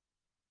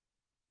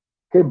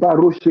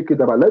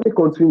 Let me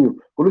continue.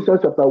 Colossians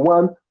chapter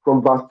 1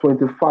 from verse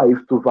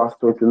 25 to verse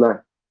 29.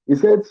 He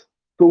said,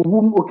 to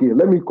whom, okay,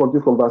 let me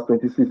continue from verse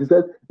 26. He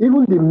said,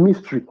 even the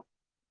mystery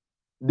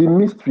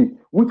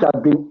which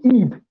had been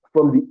hid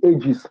from the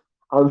ages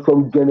and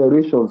from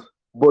generations,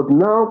 but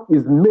now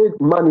is made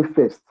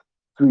manifest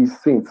to his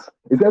saints.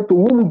 He said, to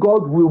whom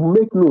God will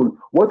make known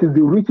what is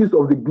the riches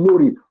of the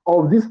glory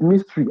of this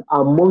mystery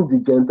among the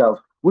Gentiles,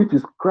 which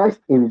is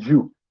Christ in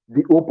you,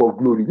 the hope of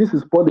glory. This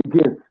is Paul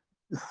again,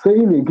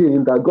 saying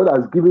again that God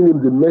has given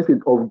him the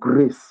message of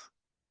grace,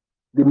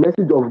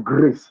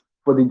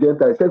 for the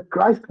Gentiles. He said,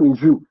 Christ in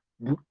you,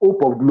 the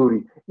hope of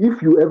glory.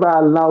 If you ever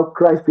allow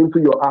Christ into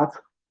your heart,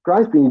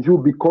 Christ in you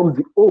becomes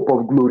the hope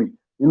of glory.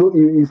 You know,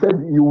 he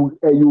said he will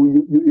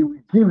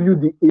give you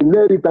the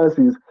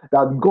inheritances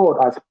that God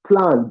has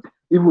planned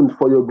even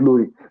for your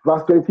glory.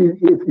 Verse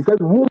 28, he said,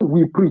 whom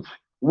we preach,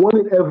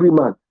 warning every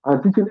man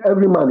and teaching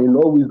every man in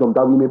all wisdom,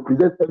 that we may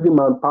present every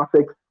man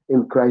perfect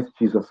in Christ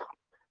Jesus.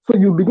 So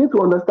you begin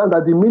to understand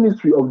that the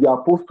ministry of the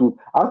apostle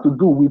has to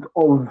do with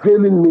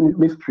unveiling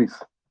mysteries,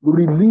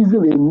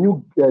 releasing a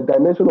new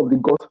dimension of the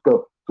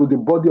gospel to the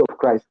body of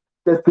Christ,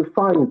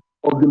 testifying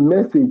of the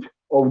message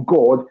of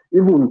God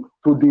even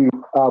to the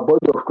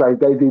body of Christ.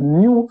 There is a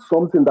new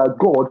something that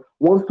God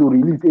wants to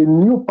release, a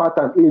new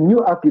pattern, a new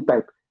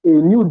archetype, a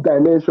new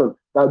dimension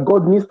that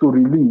God needs to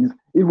release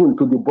even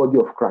to the body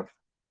of Christ.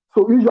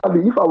 So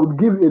usually, if I would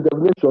give a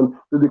definition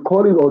to the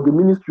calling or the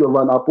ministry of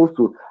an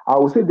apostle, I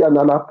would say that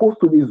an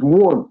apostle is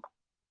one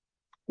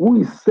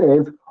who is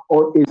sent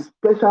on a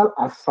special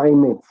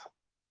assignment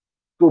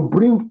to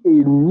bring a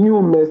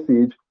new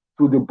message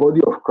to the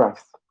body of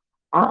Christ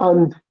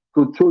and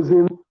to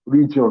chosen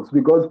regions.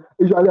 Because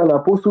usually an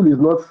apostle is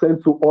not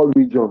sent to all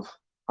regions.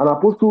 An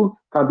apostle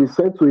can be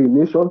sent to a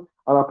nation.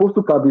 An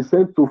apostle can be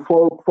sent to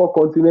four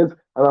continents.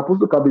 An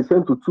apostle can be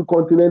sent to 2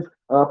 continents.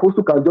 An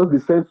apostle can just be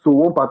sent to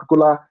one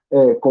particular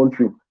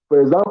country.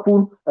 For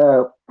example,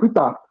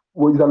 Peter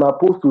was an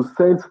apostle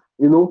sent,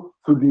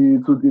 to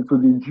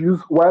the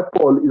Jews, while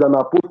Paul is an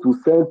apostle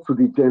sent to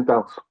the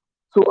Gentiles.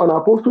 So an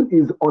apostle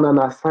is on an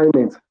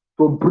assignment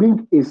to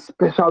bring a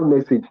special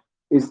message,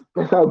 a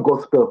special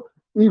gospel,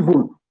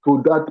 even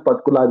to that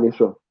particular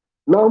nation.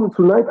 Now,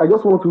 tonight, I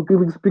just want to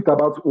quickly speak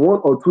about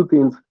 1 or 2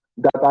 things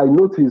that I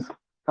noticed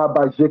that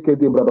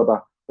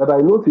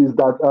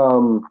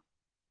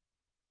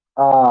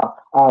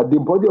the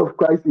body of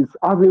Christ is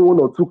having 1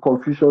 or 2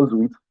 confusions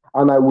with,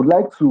 and I would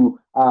like to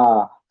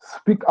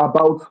speak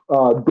about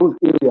those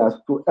areas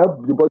to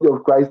help the body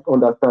of Christ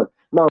understand.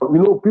 Now,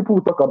 people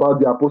talk about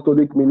the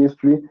apostolic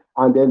ministry,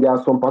 and then there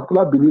are some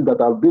particular beliefs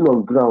that have been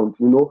on ground,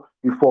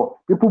 before.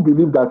 People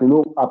believe that,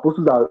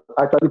 apostles are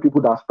actually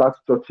people that start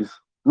churches.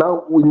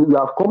 Now, we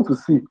have come to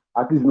see,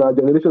 at least in our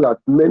generation, that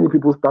many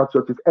people start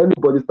churches.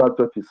 Anybody start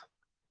churches.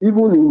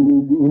 Even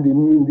in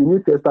the New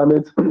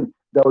Testament,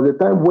 there was a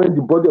time when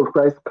the body of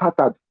Christ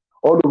scattered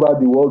all over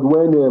the world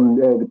when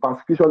the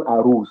persecution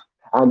arose.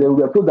 And then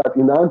we are told that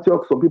in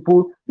Antioch, some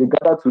people, they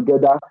gathered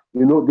together,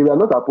 they were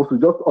not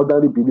apostles, just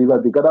ordinary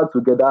believers. They gathered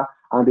together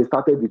and they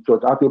started the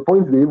church. At a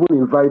point, they even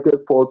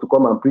invited Paul to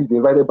come and preach. They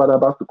invited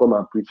Barnabas to come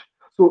and preach.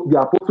 So the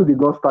apostle did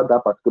not start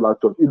that particular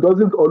church. It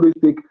doesn't always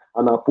take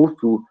an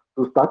apostle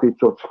to start a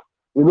church.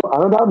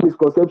 Another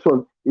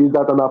misconception is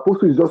that an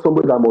apostle is just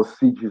somebody that must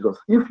see Jesus.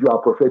 If you are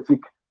prophetic,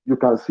 you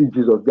can see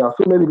Jesus. There are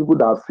so many people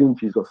that have seen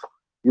Jesus.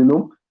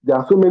 There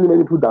are so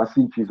many people that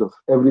see Jesus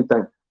every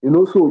time.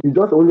 So you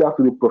just only have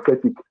to be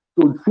prophetic.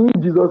 So seeing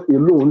Jesus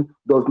alone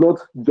does not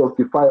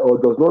justify or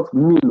does not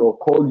mean or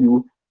call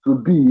you to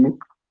be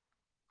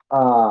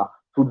uh,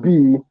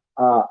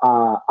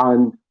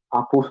 an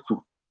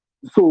apostle.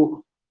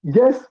 So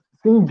yes,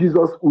 seeing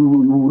Jesus, we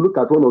will look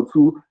at one or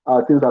two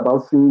things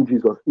about seeing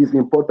Jesus is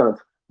important.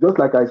 Just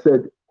like I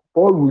said,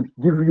 Paul will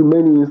give you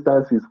many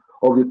instances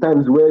of the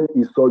times when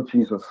he saw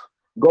Jesus.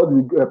 Paul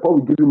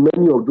will give you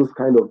many of those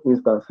kind of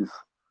instances.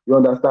 You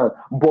understand?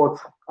 But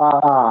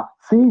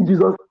seeing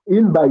Jesus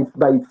in by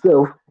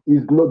itself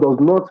does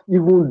not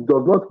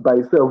by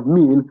itself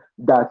mean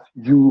that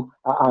you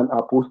are an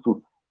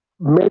apostle.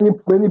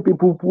 Many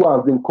people who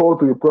have been called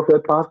to the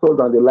prophet, pastors,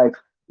 and the likes,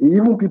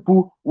 even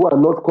people who are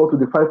not called to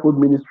the fivefold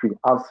ministry,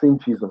 have seen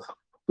Jesus.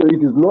 So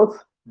it is not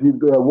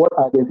what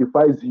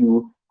identifies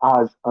you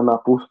as an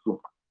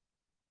apostle.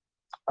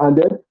 And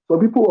then some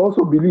people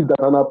also believe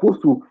that an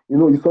apostle,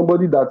 is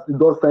somebody that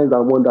does signs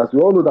and wonders.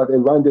 We all know that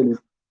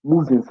evangelists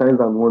moves in signs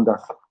and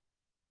wonders.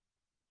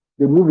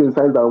 They move in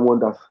signs and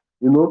wonders.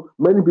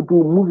 Many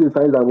people move in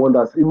signs and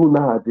wonders even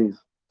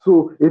nowadays.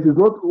 So it is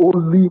not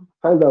only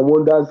signs and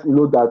wonders,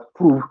 that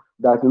prove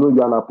that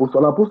you're an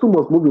apostle. An apostle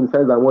must move in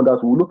signs and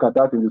wonders. We'll look at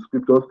that in the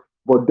scriptures,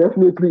 but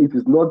definitely it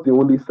is not the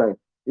only sign.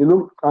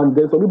 And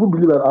then some people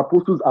believe that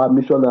apostles are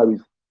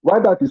missionaries.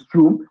 While that is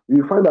true,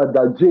 we find out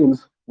that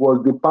James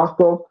was the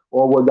pastor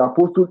or was the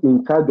apostle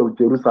in charge of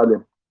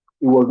Jerusalem.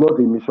 He was not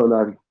a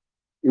missionary.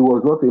 He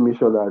was not a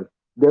missionary.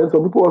 Then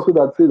some people also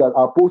that say that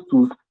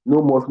apostles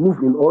must move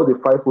in all the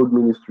fivefold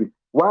ministry.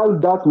 While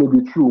that may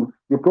be true,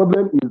 the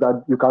problem is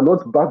that you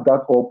cannot back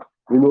that up,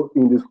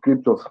 in the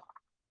scriptures.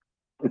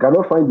 You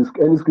cannot find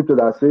any scripture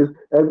that says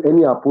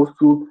any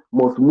apostle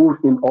must move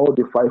in all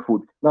the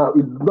fivefold. Now,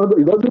 it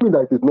doesn't mean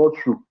that it is not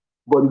true,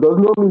 but it does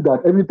not mean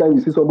that every time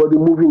you see somebody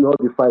moving in all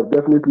the five,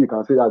 definitely you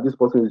can say that this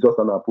person is just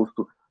an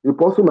apostle. The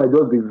person might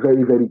just be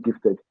very, very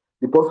gifted.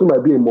 The person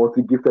might be a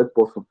multi-gifted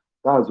person.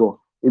 That's all.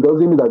 It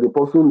doesn't mean that the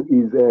person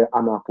is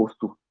an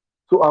apostle.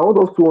 So I want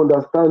us to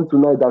understand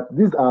tonight that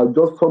these are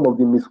just some of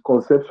the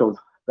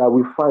misconceptions that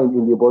we find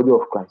in the body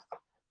of Christ.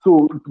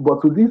 So,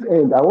 but to this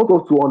end, I want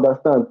us to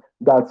understand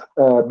that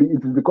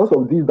it is because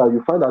of this that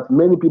you find that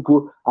many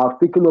people have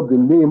taken up the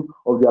name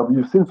of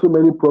you've seen so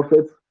many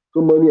prophets,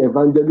 so many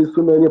evangelists,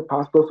 so many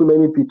pastors, so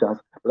many teachers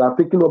that have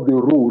taken up the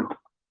role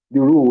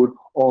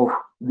of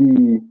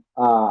the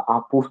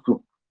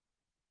apostle.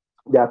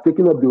 They are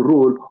taking up the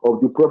role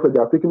of the prophet. They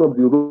are taking up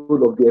the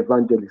role of the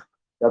evangelist.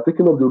 They are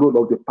taking up the role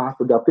of the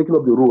pastor. They are taking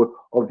up the role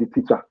of the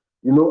teacher.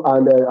 And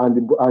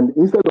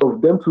instead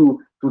of them to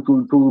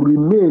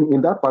remain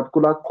in that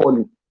particular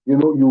calling,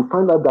 you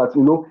find out that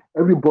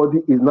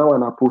everybody is now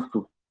an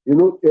apostle. In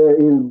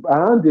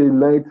around the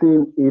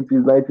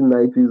 1980s,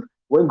 1990s,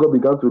 when God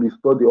began to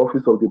restore the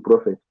office of the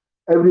prophet,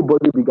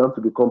 everybody began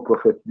to become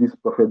prophet. This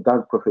prophet,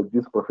 that prophet,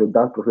 this prophet,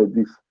 that prophet,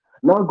 this.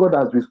 Now God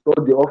has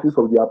restored the office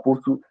of the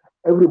apostle.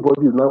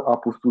 Everybody is now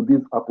apostle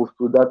this,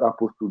 apostle that,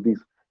 apostle this.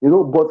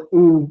 But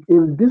in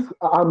this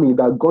army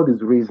that God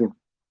is raising,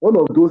 one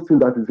of those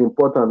things that is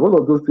important, one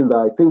of those things that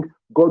I think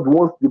God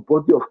wants the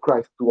body of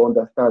Christ to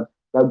understand,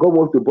 that God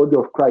wants the body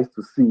of Christ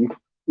to see,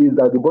 is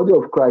that the body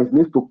of Christ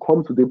needs to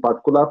come to the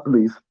particular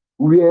place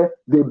where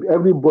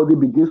everybody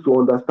begins to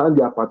understand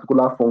their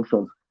particular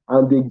functions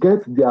and they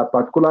get their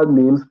particular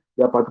names,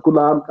 their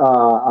particular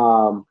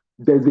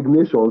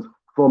designations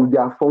from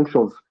their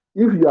functions.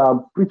 If you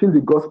are preaching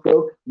the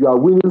gospel, you are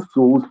winning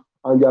souls,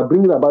 and you are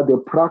bringing about the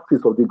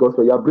practice of the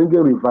gospel, you are bringing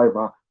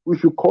revival, we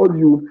should call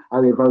you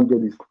an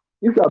evangelist.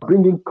 If you are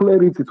bringing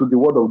clarity to the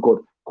word of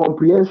God,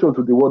 comprehension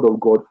to the word of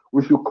God,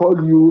 we should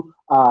call you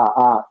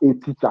a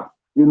teacher.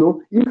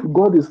 If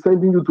God is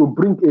sending you to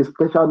bring a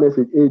special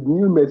message, a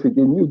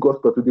new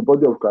gospel to the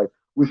body of Christ,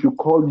 we should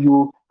call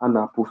you an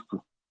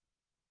apostle.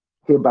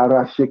 This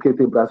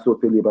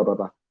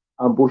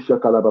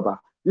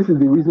is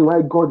the reason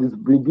why God is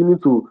beginning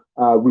to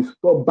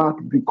restore back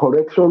the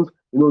corrections,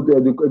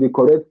 the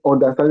correct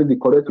understanding, the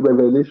correct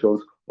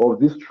revelations of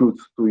these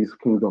truths to his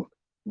kingdom.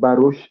 I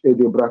want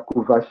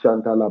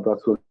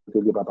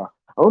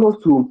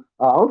to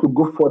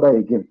go further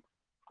again.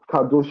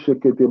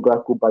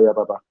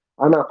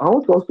 And I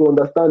want us to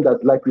understand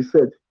that, like we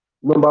said,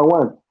 number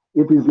one,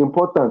 it is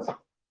important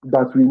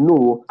that we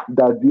know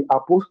that the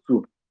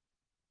apostle,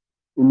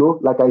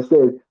 like I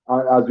said,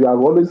 as we have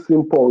always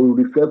seen Paul, we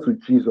refer to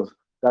Jesus,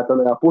 that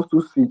an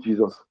apostle see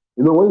Jesus.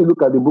 When you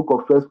look at the book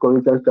of 1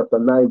 Corinthians chapter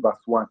 9,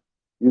 verse 1,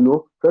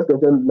 1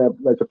 Corinthians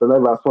chapter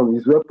 9, verse 1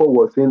 is where Paul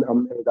was saying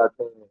that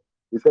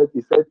he said,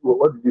 well,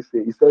 what did he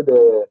say? He said,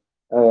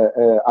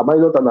 am I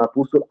not an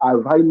apostle?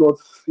 Have I not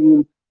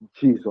seen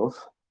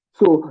Jesus?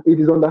 So it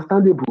is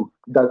understandable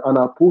that an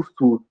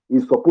apostle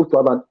is supposed to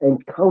have an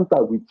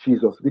encounter with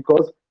Jesus,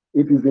 because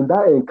it is in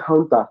that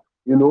encounter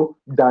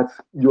that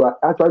you are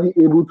actually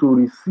able to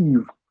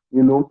receive,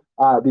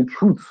 the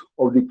truths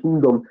of the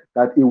kingdom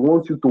that He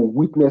wants you to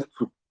witness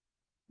to,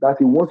 that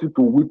He wants you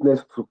to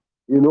witness to.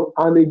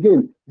 And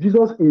again,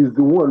 Jesus is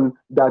the one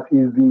that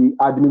is the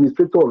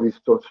administrator of His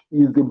church.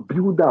 He is the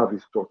builder of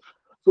His church.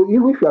 So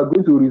even if you are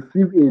going to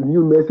receive a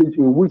new message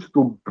in which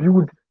to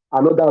build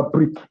another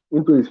brick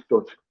into His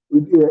church,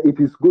 it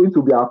is going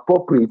to be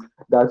appropriate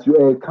that you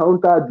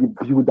encounter the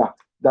builder,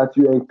 that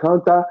you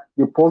encounter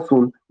the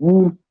person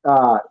who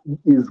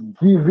is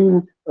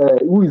giving,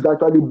 who is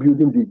actually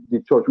building the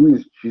church, who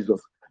is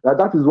Jesus.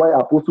 That is why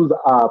apostles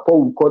are,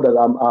 Paul will call that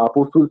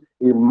apostle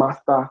a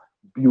master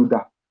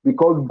builder,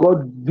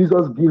 because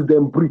Jesus gives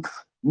them bricks,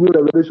 new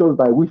revelations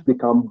by which they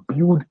can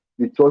build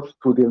the church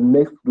to the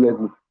next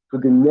level, to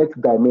the next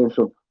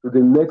dimension, to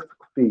the next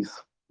phase.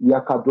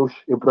 Yakadosh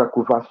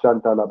Ebrakuva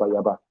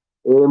Shantalabayaba.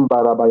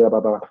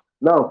 Embarabayababa.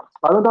 Now,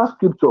 another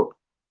scripture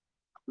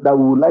that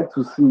we would like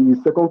to see is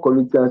 2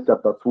 Corinthians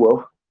chapter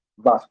 12,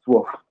 verse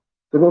 12.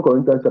 2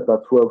 Corinthians chapter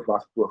 12,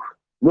 verse 12.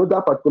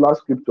 That particular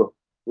scripture,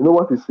 you know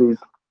what it says?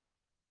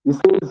 It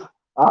says,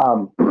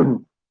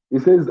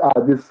 it says,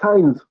 the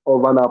signs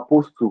of an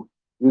apostle.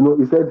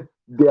 It said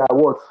they are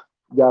what?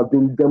 They have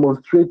been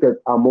demonstrated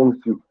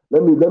amongst you.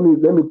 Let me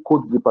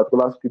quote the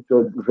particular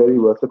scripture very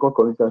well. 2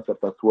 Corinthians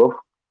chapter 12,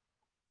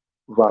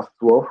 verse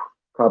 12.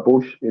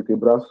 Kabosh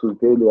etebra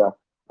sutelia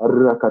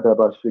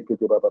rakadaba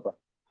shekete bababa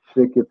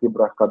shekete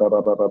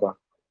brakadaba bababa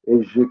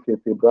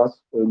ejekete bras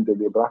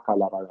endelebra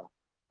kalabaya.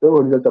 2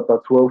 Corinthians chapter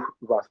 12,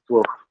 verse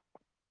 12.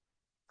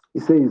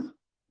 It says,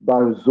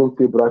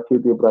 Banzote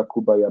brakede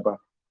brakubayaba.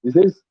 It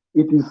says,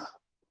 it is,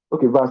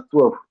 okay, verse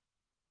 12.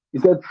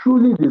 It said,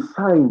 truly the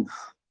signs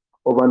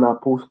of an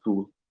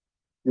apostle,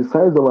 the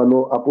signs of an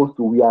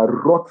apostle, we are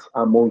wrought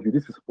among you.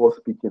 This is Paul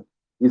speaking.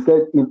 He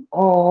said, in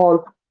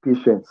all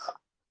patience.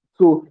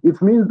 So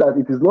it means that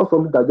it is not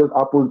something that just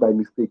happens by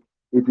mistake.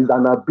 It is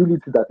an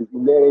ability that is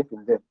inherent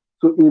in them.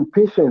 So in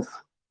patience,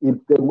 it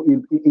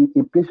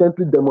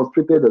patiently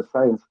demonstrated the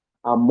signs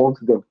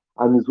amongst them.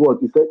 And his word,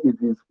 he said,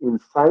 it is in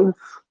signs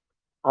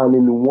and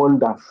in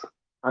wonders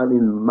and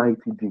in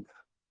mighty deeds.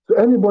 So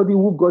anybody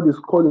who God is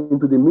calling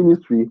into the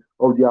ministry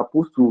of the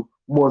apostle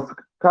must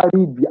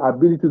carry the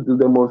ability to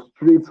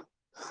demonstrate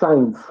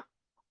signs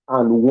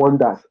and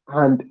wonders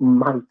and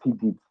mighty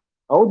deeds.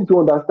 I want you to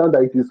understand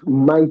that it is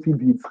mighty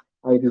deeds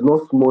and it is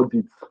not small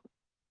deeds.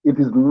 It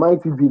is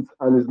mighty deeds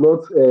and it's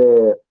not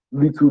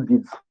little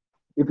deeds.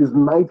 It is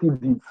mighty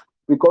deeds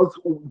because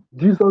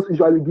Jesus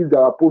usually gives the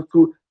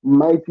apostle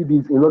mighty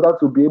deeds in order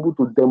to be able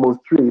to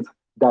demonstrate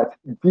that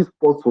this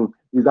person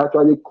is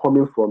actually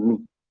coming from me.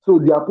 So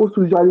the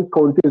apostle usually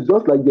contains,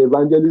 just like the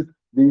evangelist,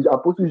 the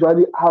apostle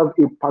usually have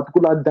a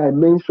particular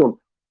dimension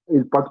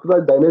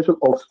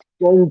of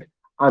strong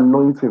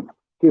anointing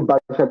to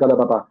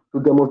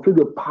demonstrate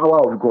the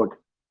power of God.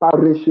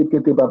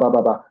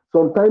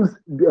 Sometimes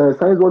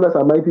signs, wonders,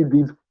 and mighty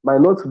deeds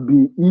might not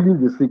be healing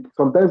the sick.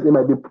 Sometimes it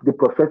might be the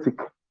prophetic.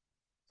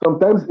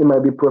 Sometimes it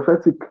might be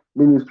prophetic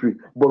ministry.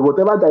 But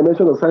whatever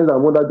dimension of signs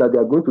and wonders that they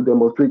are going to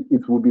demonstrate,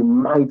 it will be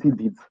mighty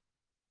deeds.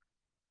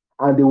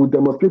 And they will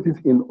demonstrate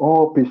it in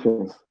all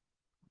patience,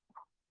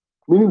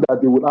 meaning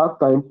that they will have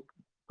time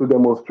to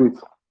demonstrate.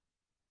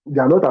 They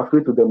are not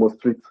afraid to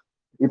demonstrate.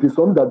 It is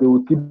something that they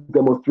will keep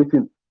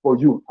demonstrating for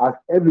you as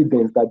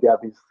evidence that they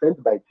have been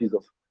sent by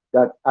Jesus,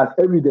 that as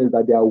evidence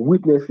that they are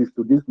witnesses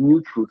to this new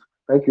truth.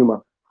 Thank you,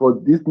 ma, for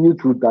this new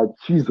truth that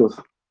Jesus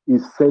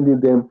is sending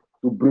them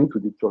to bring to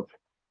the church.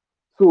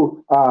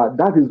 So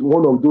that is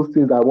one of those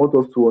things I want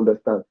us to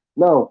understand.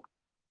 Now,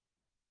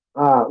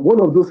 one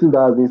of those things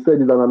that has been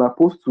said is that an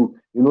apostle,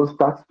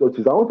 starts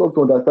churches. I want us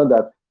to understand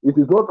that it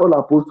is not all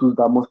apostles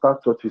that must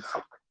start churches.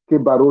 As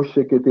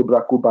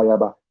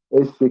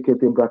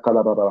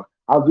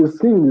we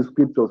see in the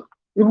scriptures,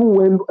 even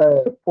when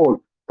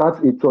Paul starts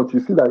a church, you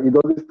see that he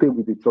doesn't stay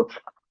with the church.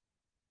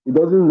 He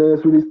doesn't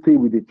necessarily stay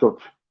with the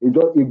church.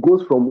 It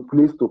goes from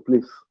place to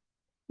place.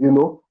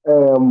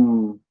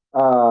 Some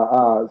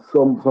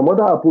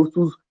other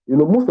apostles,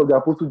 most of the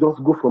apostles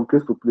just go from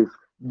place to place.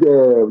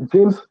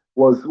 James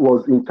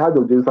was in charge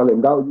of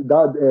Jerusalem.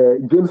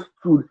 James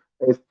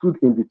stood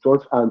in the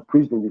church and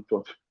preached in the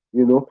church.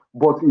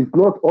 But it's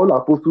not all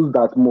apostles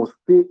that must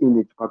stay in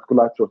a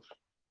particular church.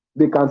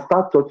 They can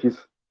start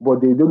churches, but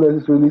they don't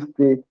necessarily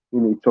stay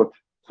in a church.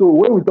 So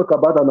when we talk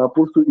about an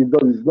apostle, it's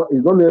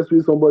not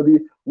necessarily somebody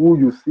who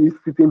you see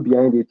sitting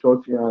behind a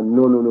church. And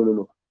no.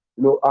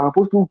 An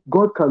apostle,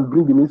 God can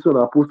bring the ministry of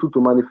an apostle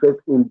to manifest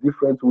in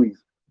different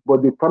ways.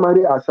 But the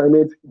primary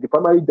assignment, the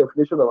primary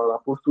definition of an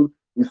apostle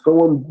is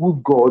someone who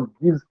God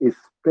gives a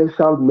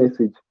special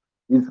message.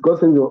 It's God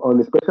sends you on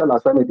a special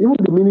assignment. Even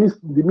the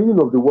meaning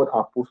of the word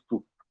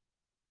apostle.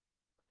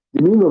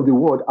 The meaning of the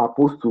word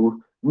apostle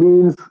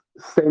means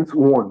sent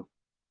one.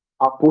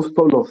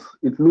 Apostolos,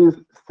 it means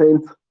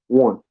sent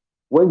one.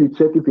 When you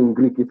check it in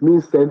Greek, it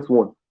means sent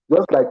one.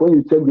 Just like when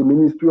you check the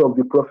ministry of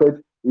the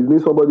prophet, it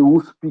means somebody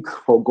who speaks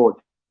for God.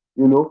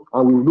 And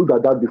we've looked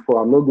at that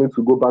before. I'm not going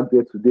to go back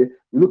there today.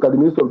 You look at the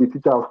ministry of the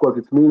teacher, of course,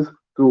 it means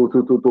to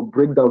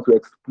break down, to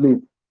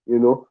explain.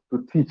 to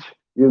teach.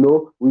 We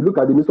look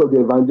at the ministry of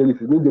the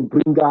evangelist, it means the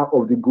bringer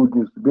of the good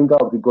news, the bringer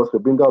of the gospel,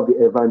 bringer of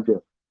the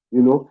evangel.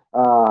 We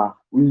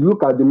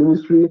look at the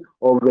ministry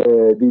of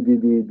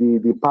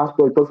the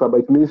pastor, it talks about,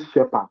 it means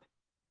shepherd.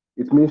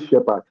 It means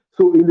shepherd.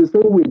 So in the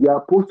same way, the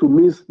apostle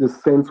means the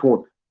sent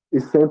one, a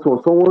sent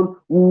one, someone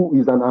who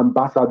is an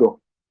ambassador.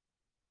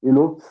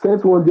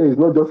 Sent one there is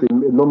not just a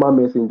normal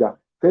messenger.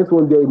 Sent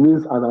one there, it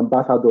means an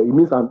ambassador, it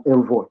means an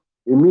envoy,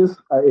 it means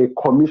a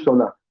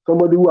commissioner,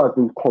 somebody who has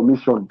been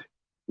commissioned,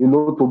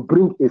 to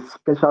bring a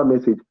special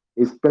message,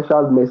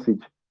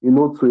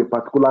 to a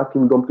particular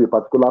kingdom, to a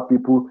particular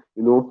people,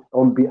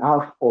 on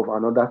behalf of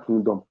another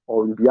kingdom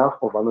or on behalf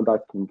of another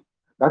king.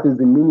 That is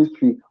the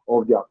ministry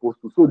of the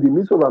apostle. So the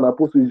ministry of an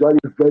apostle is usually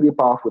very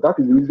powerful. That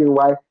is the reason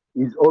why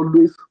he's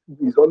always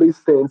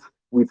sent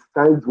with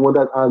signs,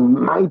 wonders, and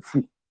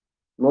mighty,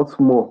 not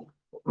small,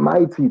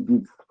 mighty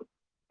deeds.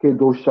 So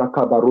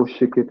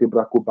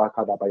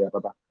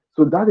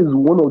that is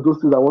one of those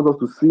things I want us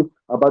to see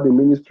about the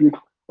ministry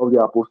of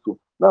the apostle.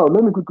 Now,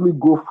 let me quickly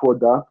go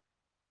further.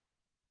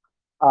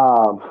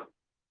 Um,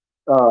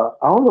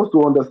 I want us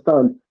to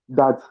understand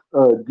that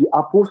the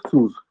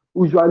apostles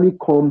usually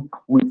come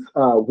with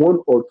one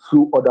or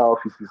two other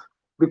offices.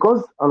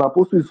 Because an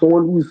apostle is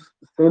someone who is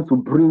sent to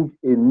bring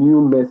a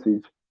new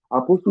message.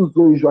 Apostles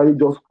don't usually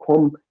just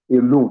come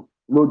alone.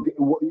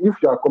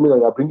 If you are coming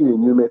and you are bringing a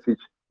new message,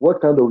 what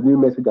kind of new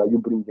message are you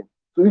bringing?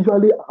 So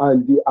usually,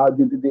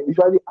 they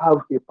usually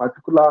have a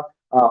particular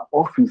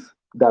office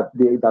that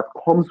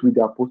comes with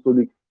the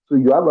apostolic. So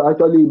you have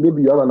actually,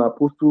 maybe you have an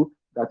apostle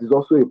that is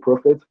also a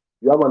prophet.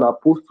 You have an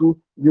apostle.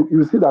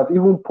 You see that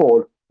even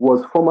Paul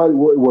was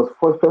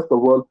first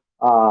of all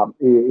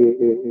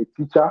a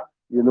teacher,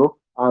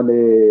 and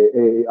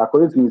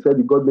according to him, he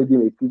said God made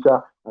him a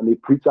teacher and a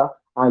preacher,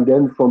 and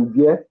then from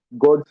there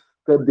God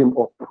stepped him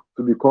up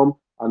to become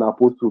an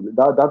apostle.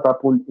 That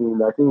happened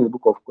in, I think, in the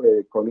book of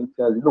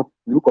Corinthians, in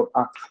the book of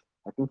Acts,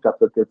 I think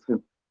chapter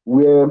 13,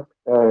 where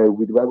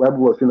with the Bible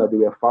was saying that they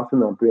were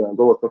fasting and praying, and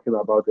God was talking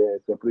about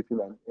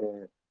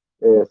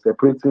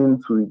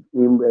separating to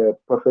him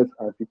prophets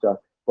and teachers.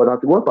 But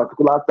at one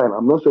particular time,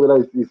 I'm not sure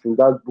whether it's in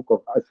that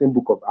same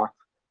book of Acts,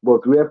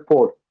 but where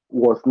Paul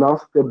was now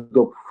stepped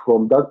up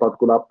from that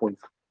particular point,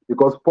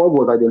 because Paul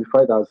was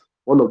identified as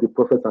one of the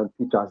prophets and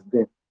teachers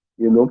then,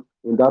 in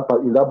that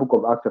book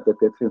of Acts chapter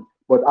 13.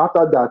 But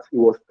after that, he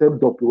was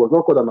stepped up. He was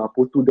not called an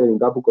apostle then in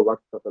that book of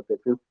Acts chapter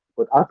 13.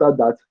 But after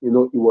that, he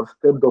was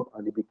stepped up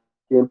and he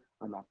became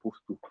an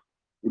apostle.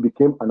 He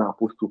became an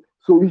apostle.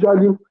 So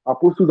usually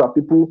apostles are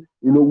people,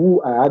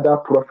 who are either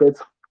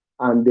prophets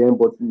and then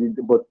but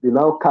they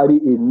now carry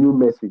a new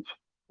message,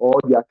 or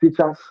they are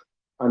teachers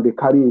and they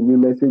carry a new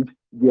message.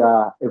 They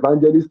are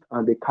evangelists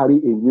and they carry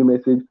a new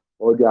message,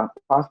 or they are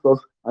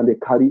pastors and they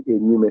carry a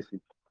new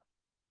message.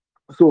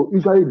 So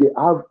usually they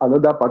have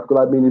another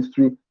particular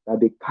ministry that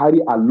they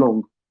carry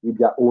along with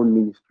their own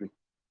ministry.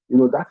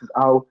 That is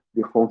how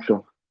they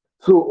function.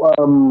 So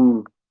I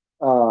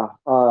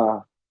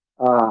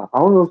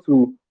want us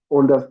to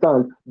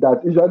understand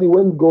that usually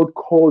when God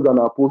calls an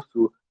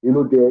apostle, an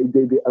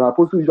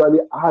apostle usually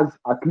has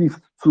at least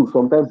two.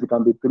 Sometimes it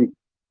can be three.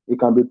 It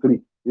can be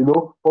three.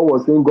 Paul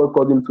was saying God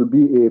called him to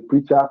be a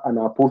preacher, an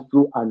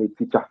apostle, and a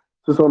teacher.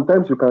 So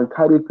sometimes you can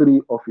carry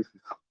three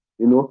offices.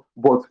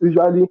 But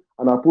usually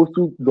an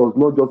apostle does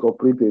not just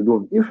operate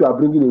alone. If you are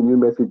bringing a new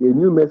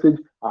message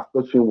as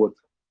touching what?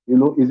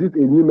 Is it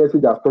a new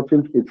message as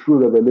touching a true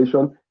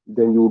revelation?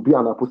 Then you will be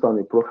an apostle and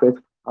a prophet.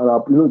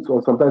 And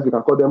so sometimes you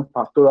can call them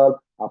pastoral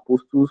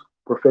apostles,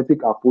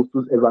 prophetic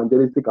apostles,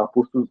 evangelistic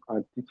apostles,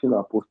 and teaching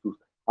apostles.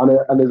 And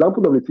an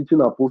example of a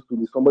teaching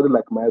apostle is somebody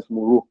like Miles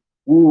Moreau,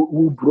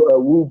 who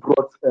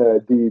brought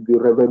the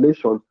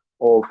revelation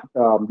of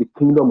the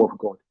kingdom of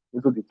God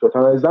into the church.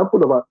 An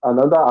example of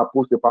another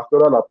apostle, a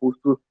pastoral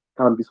apostle,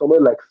 can be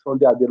somebody like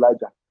Sunday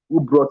Adelaja, who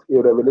brought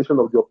a revelation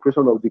of the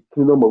operation of the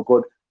kingdom of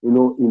God,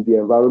 in the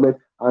environment.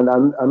 And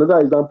another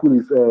example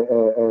is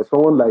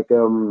someone like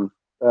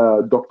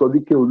Dr.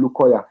 D.K.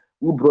 Olukoya,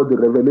 who brought the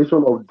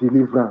revelation of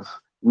deliverance,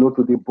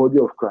 to the body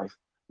of Christ.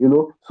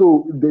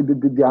 So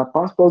they are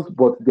pastors,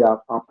 but they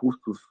are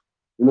apostles.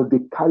 They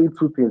carry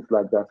two things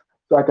like that.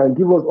 So I can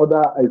give us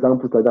other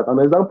examples like that. An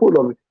example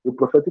of a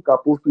prophetic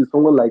apostle is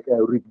someone like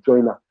Rick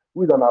Joyner,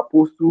 who is an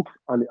apostle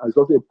and is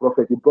also a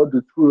prophet. He brought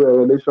the true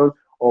revelation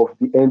of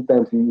the end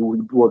times. He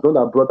was one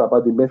that brought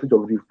about the message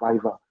of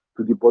revival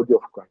to the body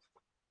of Christ.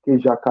 An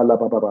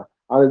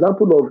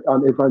example of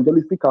an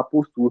evangelistic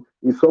apostle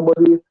is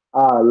somebody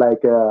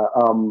like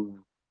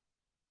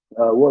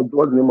what's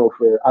the name of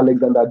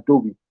Alexander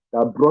Dowie,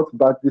 that brought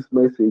back this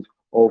message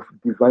of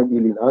divine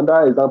healing.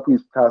 Another example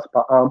is Charles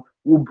Parham,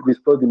 who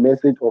restored the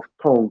message of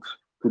tongues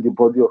to the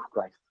body of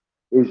Christ.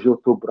 So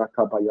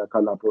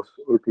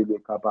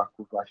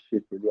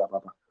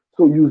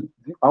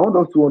I want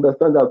us to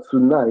understand that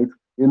tonight,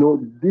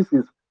 this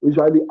is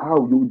usually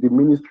how the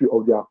ministry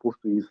of the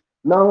apostle is.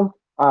 Now,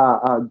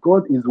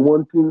 God is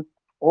wanting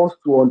us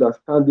to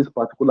understand these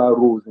particular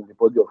roles in the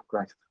body of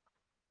Christ.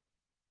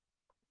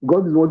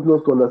 God is wanting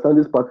us to understand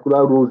these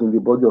particular roles in the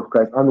body of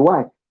Christ. And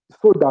why?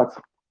 so that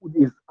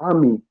his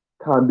army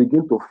can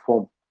begin to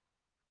form.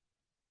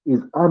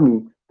 His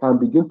army can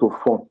begin to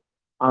form,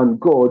 and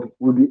God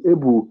will be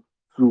able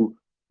to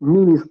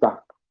minister.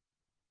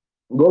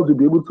 God will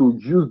be able to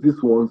use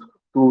these ones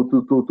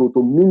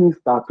to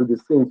minister to the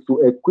saints, to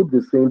equip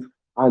the saints,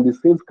 and the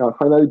saints can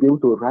finally be able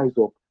to rise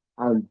up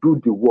and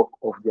do the work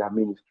of their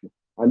ministry.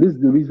 And this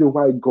is the reason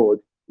why God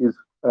is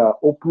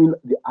opening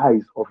the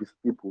eyes of his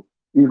people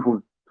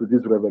even to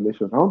these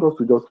revelations. I want us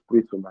to just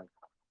pray tonight.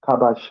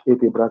 Kabash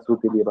ete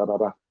braso tele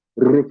bababa.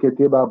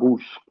 Rekete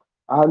babush.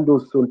 Ando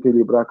son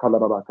tele bra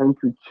kalababa. Thank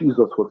you,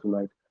 Jesus, for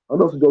tonight. I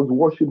want us to just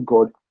worship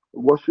God,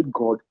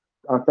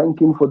 and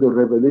thank Him for the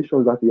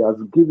revelations that He has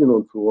given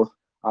unto us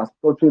as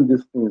touching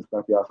these things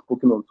that He has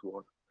spoken unto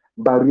us.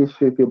 Bari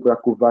sheke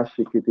brakuva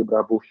shekete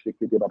brabo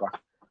shekete baba.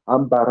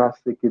 Ambara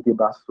sekete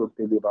baso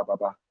tele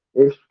baba.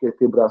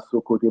 Eshkete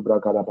braso kote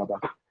bragada baba.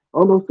 I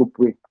want us to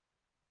pray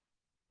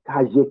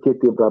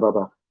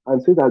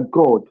and say that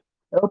God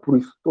help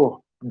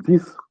restore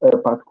these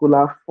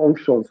particular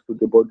functions to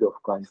the body of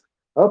Christ.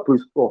 Help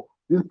restore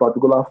these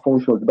particular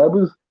functions. The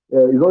Bible is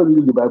not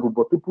really the Bible,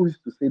 but people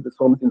used to say that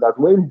something that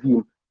when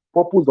the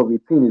purpose of a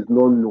thing is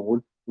not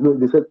known,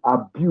 they said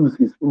abuse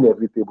is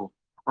inevitable.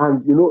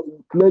 And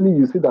clearly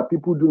you see that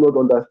people do not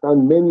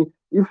understand many.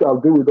 If you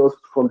have been with us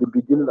from the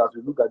beginning, as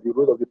we look at the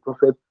role of the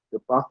prophet, the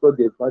pastor,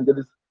 the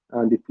evangelist,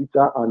 and the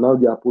teacher, and now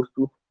the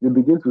apostle, you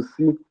begin to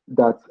see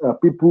that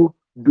people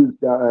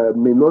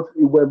may not,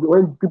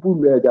 when people,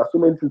 there are so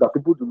many things that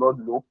people do not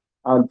know,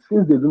 and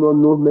since they do not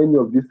know many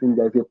of these things,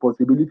 there is a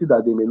possibility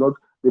that they may not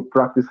be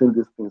practicing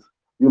these things.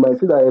 You might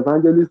see that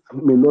evangelists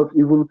may not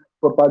even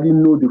properly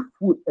know the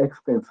full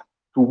extent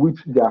to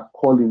which their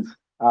callings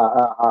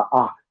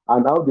are,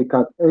 and how they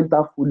can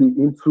enter fully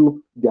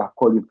into their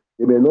calling.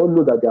 They may not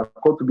know that they are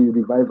called to be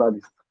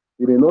revivalists.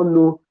 They may not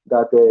know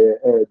that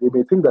they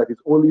may think that it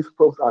only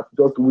stops at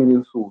just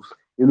winning souls.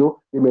 They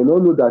may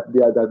not know that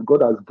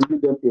God has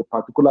given them a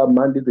particular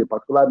mandate, a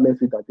particular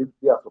message that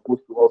they are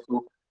supposed to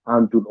also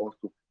handle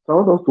also. So I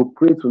want us to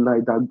pray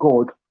tonight that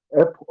God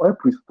help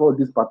restore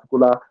these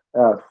particular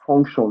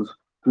functions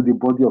to the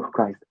body of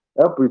Christ.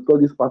 Help restore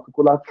these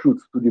particular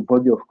truths to the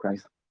body of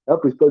Christ.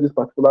 Help restore these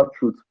particular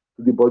truths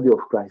to the body of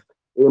Christ.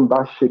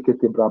 Emba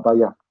shekete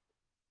brabaya.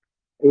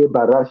 E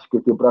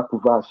barashkete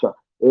brakuvasha,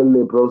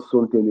 ele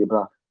broson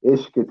telebra,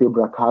 eshkete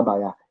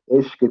brakabaya,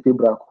 eshkete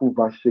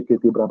brakuva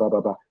shekete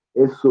brababa,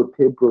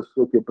 esote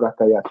brosote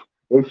brakaya,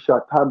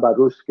 eshatamba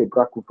roshke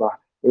brakuva,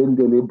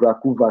 endele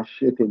brakuva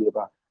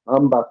sheteleba,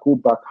 ambaku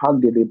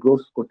bakhandele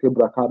broskote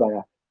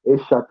brakabaya,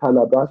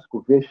 eshatala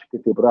brasku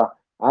veshkete bra,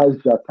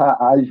 ajata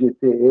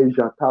ajete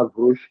ejata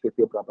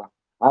vroshkete braba,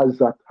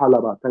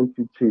 azatalaba. Thank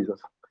you, Jesus.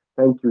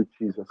 Thank you,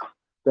 Jesus.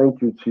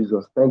 Thank you,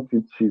 Jesus. Thank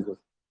you, Jesus.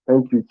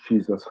 Thank you,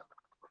 Jesus.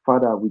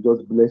 Father, we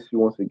just bless you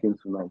once again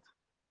tonight.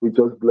 We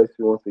just bless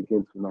you once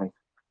again tonight.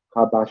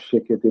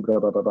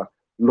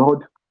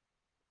 Lord,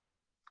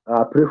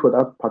 I pray for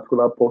that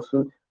particular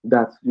person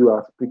that you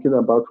are speaking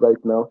about right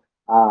now.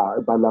 I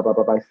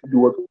see the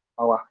word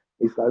power.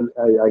 I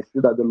see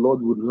that the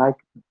Lord would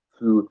like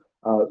to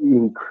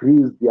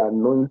increase the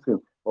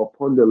anointing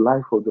upon the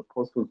life of the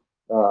person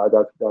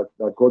that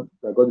God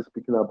is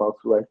speaking about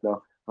right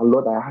now. And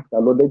Lord, I ask that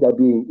Lord, let there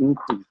be an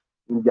increase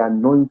in the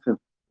anointing,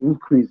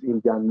 increase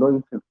in the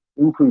anointing,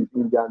 increase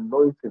in the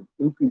anointing,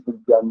 increase in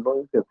the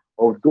anointing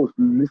of those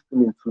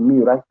listening to me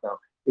right now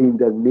in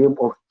the name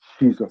of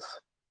Jesus.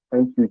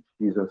 Thank you,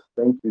 Jesus.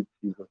 Thank you,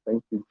 Jesus.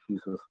 Thank you,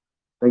 Jesus.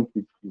 Thank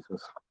you,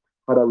 Jesus.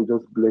 Father, we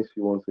just bless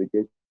you once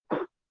again.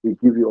 We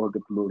give you all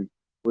the glory.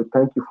 We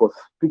thank you for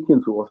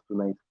speaking to us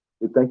tonight.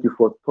 We thank you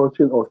for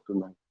touching us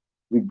tonight.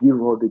 We give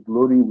all the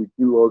glory. We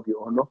give all the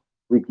honor.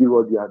 We give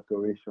all the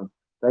adoration.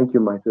 Thank you,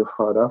 mighty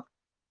Father.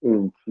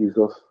 In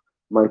Jesus'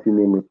 mighty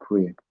name we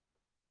pray.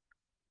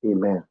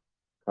 Amen.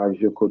 Now, I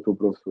just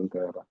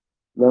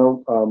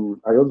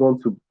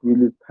want to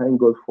really thank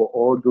God for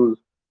all those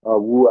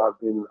who have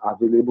been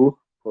available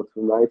for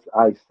tonight.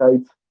 I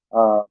cite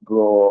my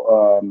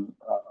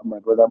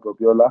brother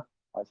Brobiola.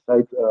 I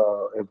cite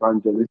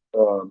Evangelist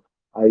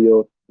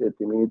Ayo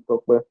Etimi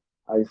Tokwe.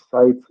 I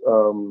cite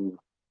uh,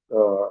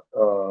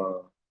 uh,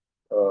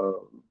 uh,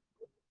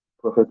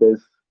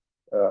 Prophetess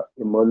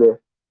Imole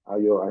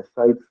Ayo. I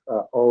cite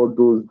all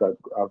those that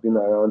have been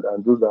around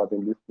and those that have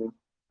been listening.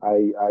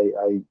 I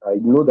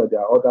know that there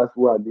are others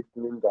who are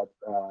listening that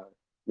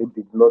they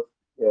did not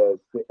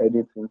say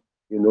anything.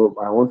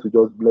 I want to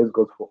just bless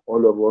God for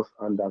all of us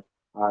and that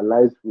our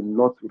lives will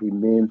not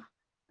remain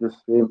the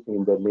same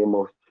in the name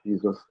of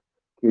Jesus.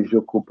 So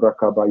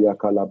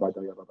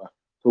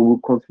we'll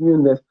continue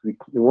next week.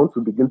 We want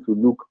to begin to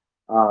look,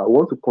 we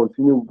want to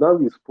continue. Now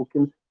we've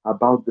spoken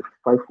about the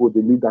fivefold,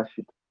 the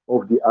leadership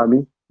of the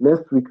army.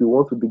 Next week, we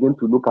want to begin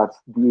to look at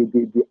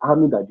the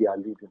army that they are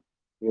leading,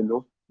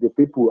 the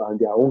people and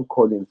their own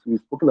callings. We've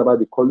spoken about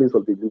the callings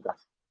of the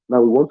leaders.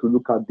 Now we want to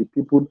look at the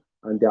people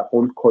and their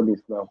own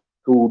callings now.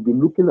 So we'll be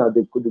looking at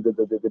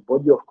the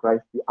body of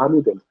Christ, the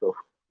army themselves,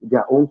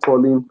 their own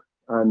calling,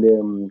 and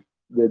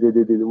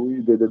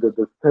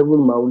the seven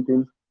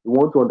mountains We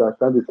want to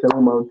understand the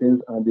seven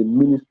mountains and the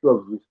ministry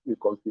of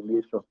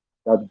reconciliation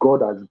that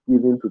God has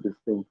given to the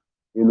saints.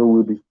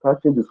 We'll be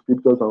searching the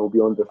scriptures and we'll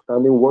be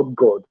understanding what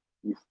God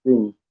is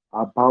saying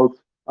about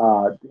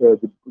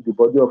the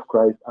body of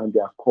Christ and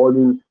their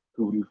calling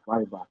to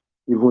revival,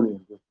 even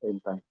in this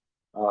end time.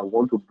 I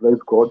want to bless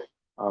God.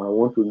 I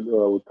want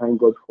to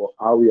thank God for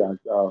how He has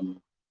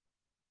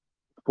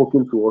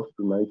spoken to us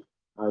tonight,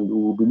 and we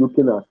will be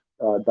looking at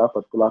that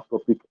particular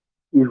topic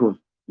even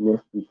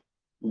next week.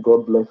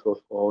 God bless us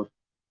all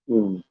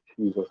in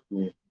Jesus'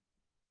 name.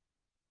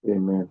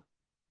 Amen.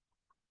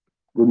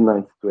 Good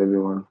night to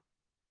everyone.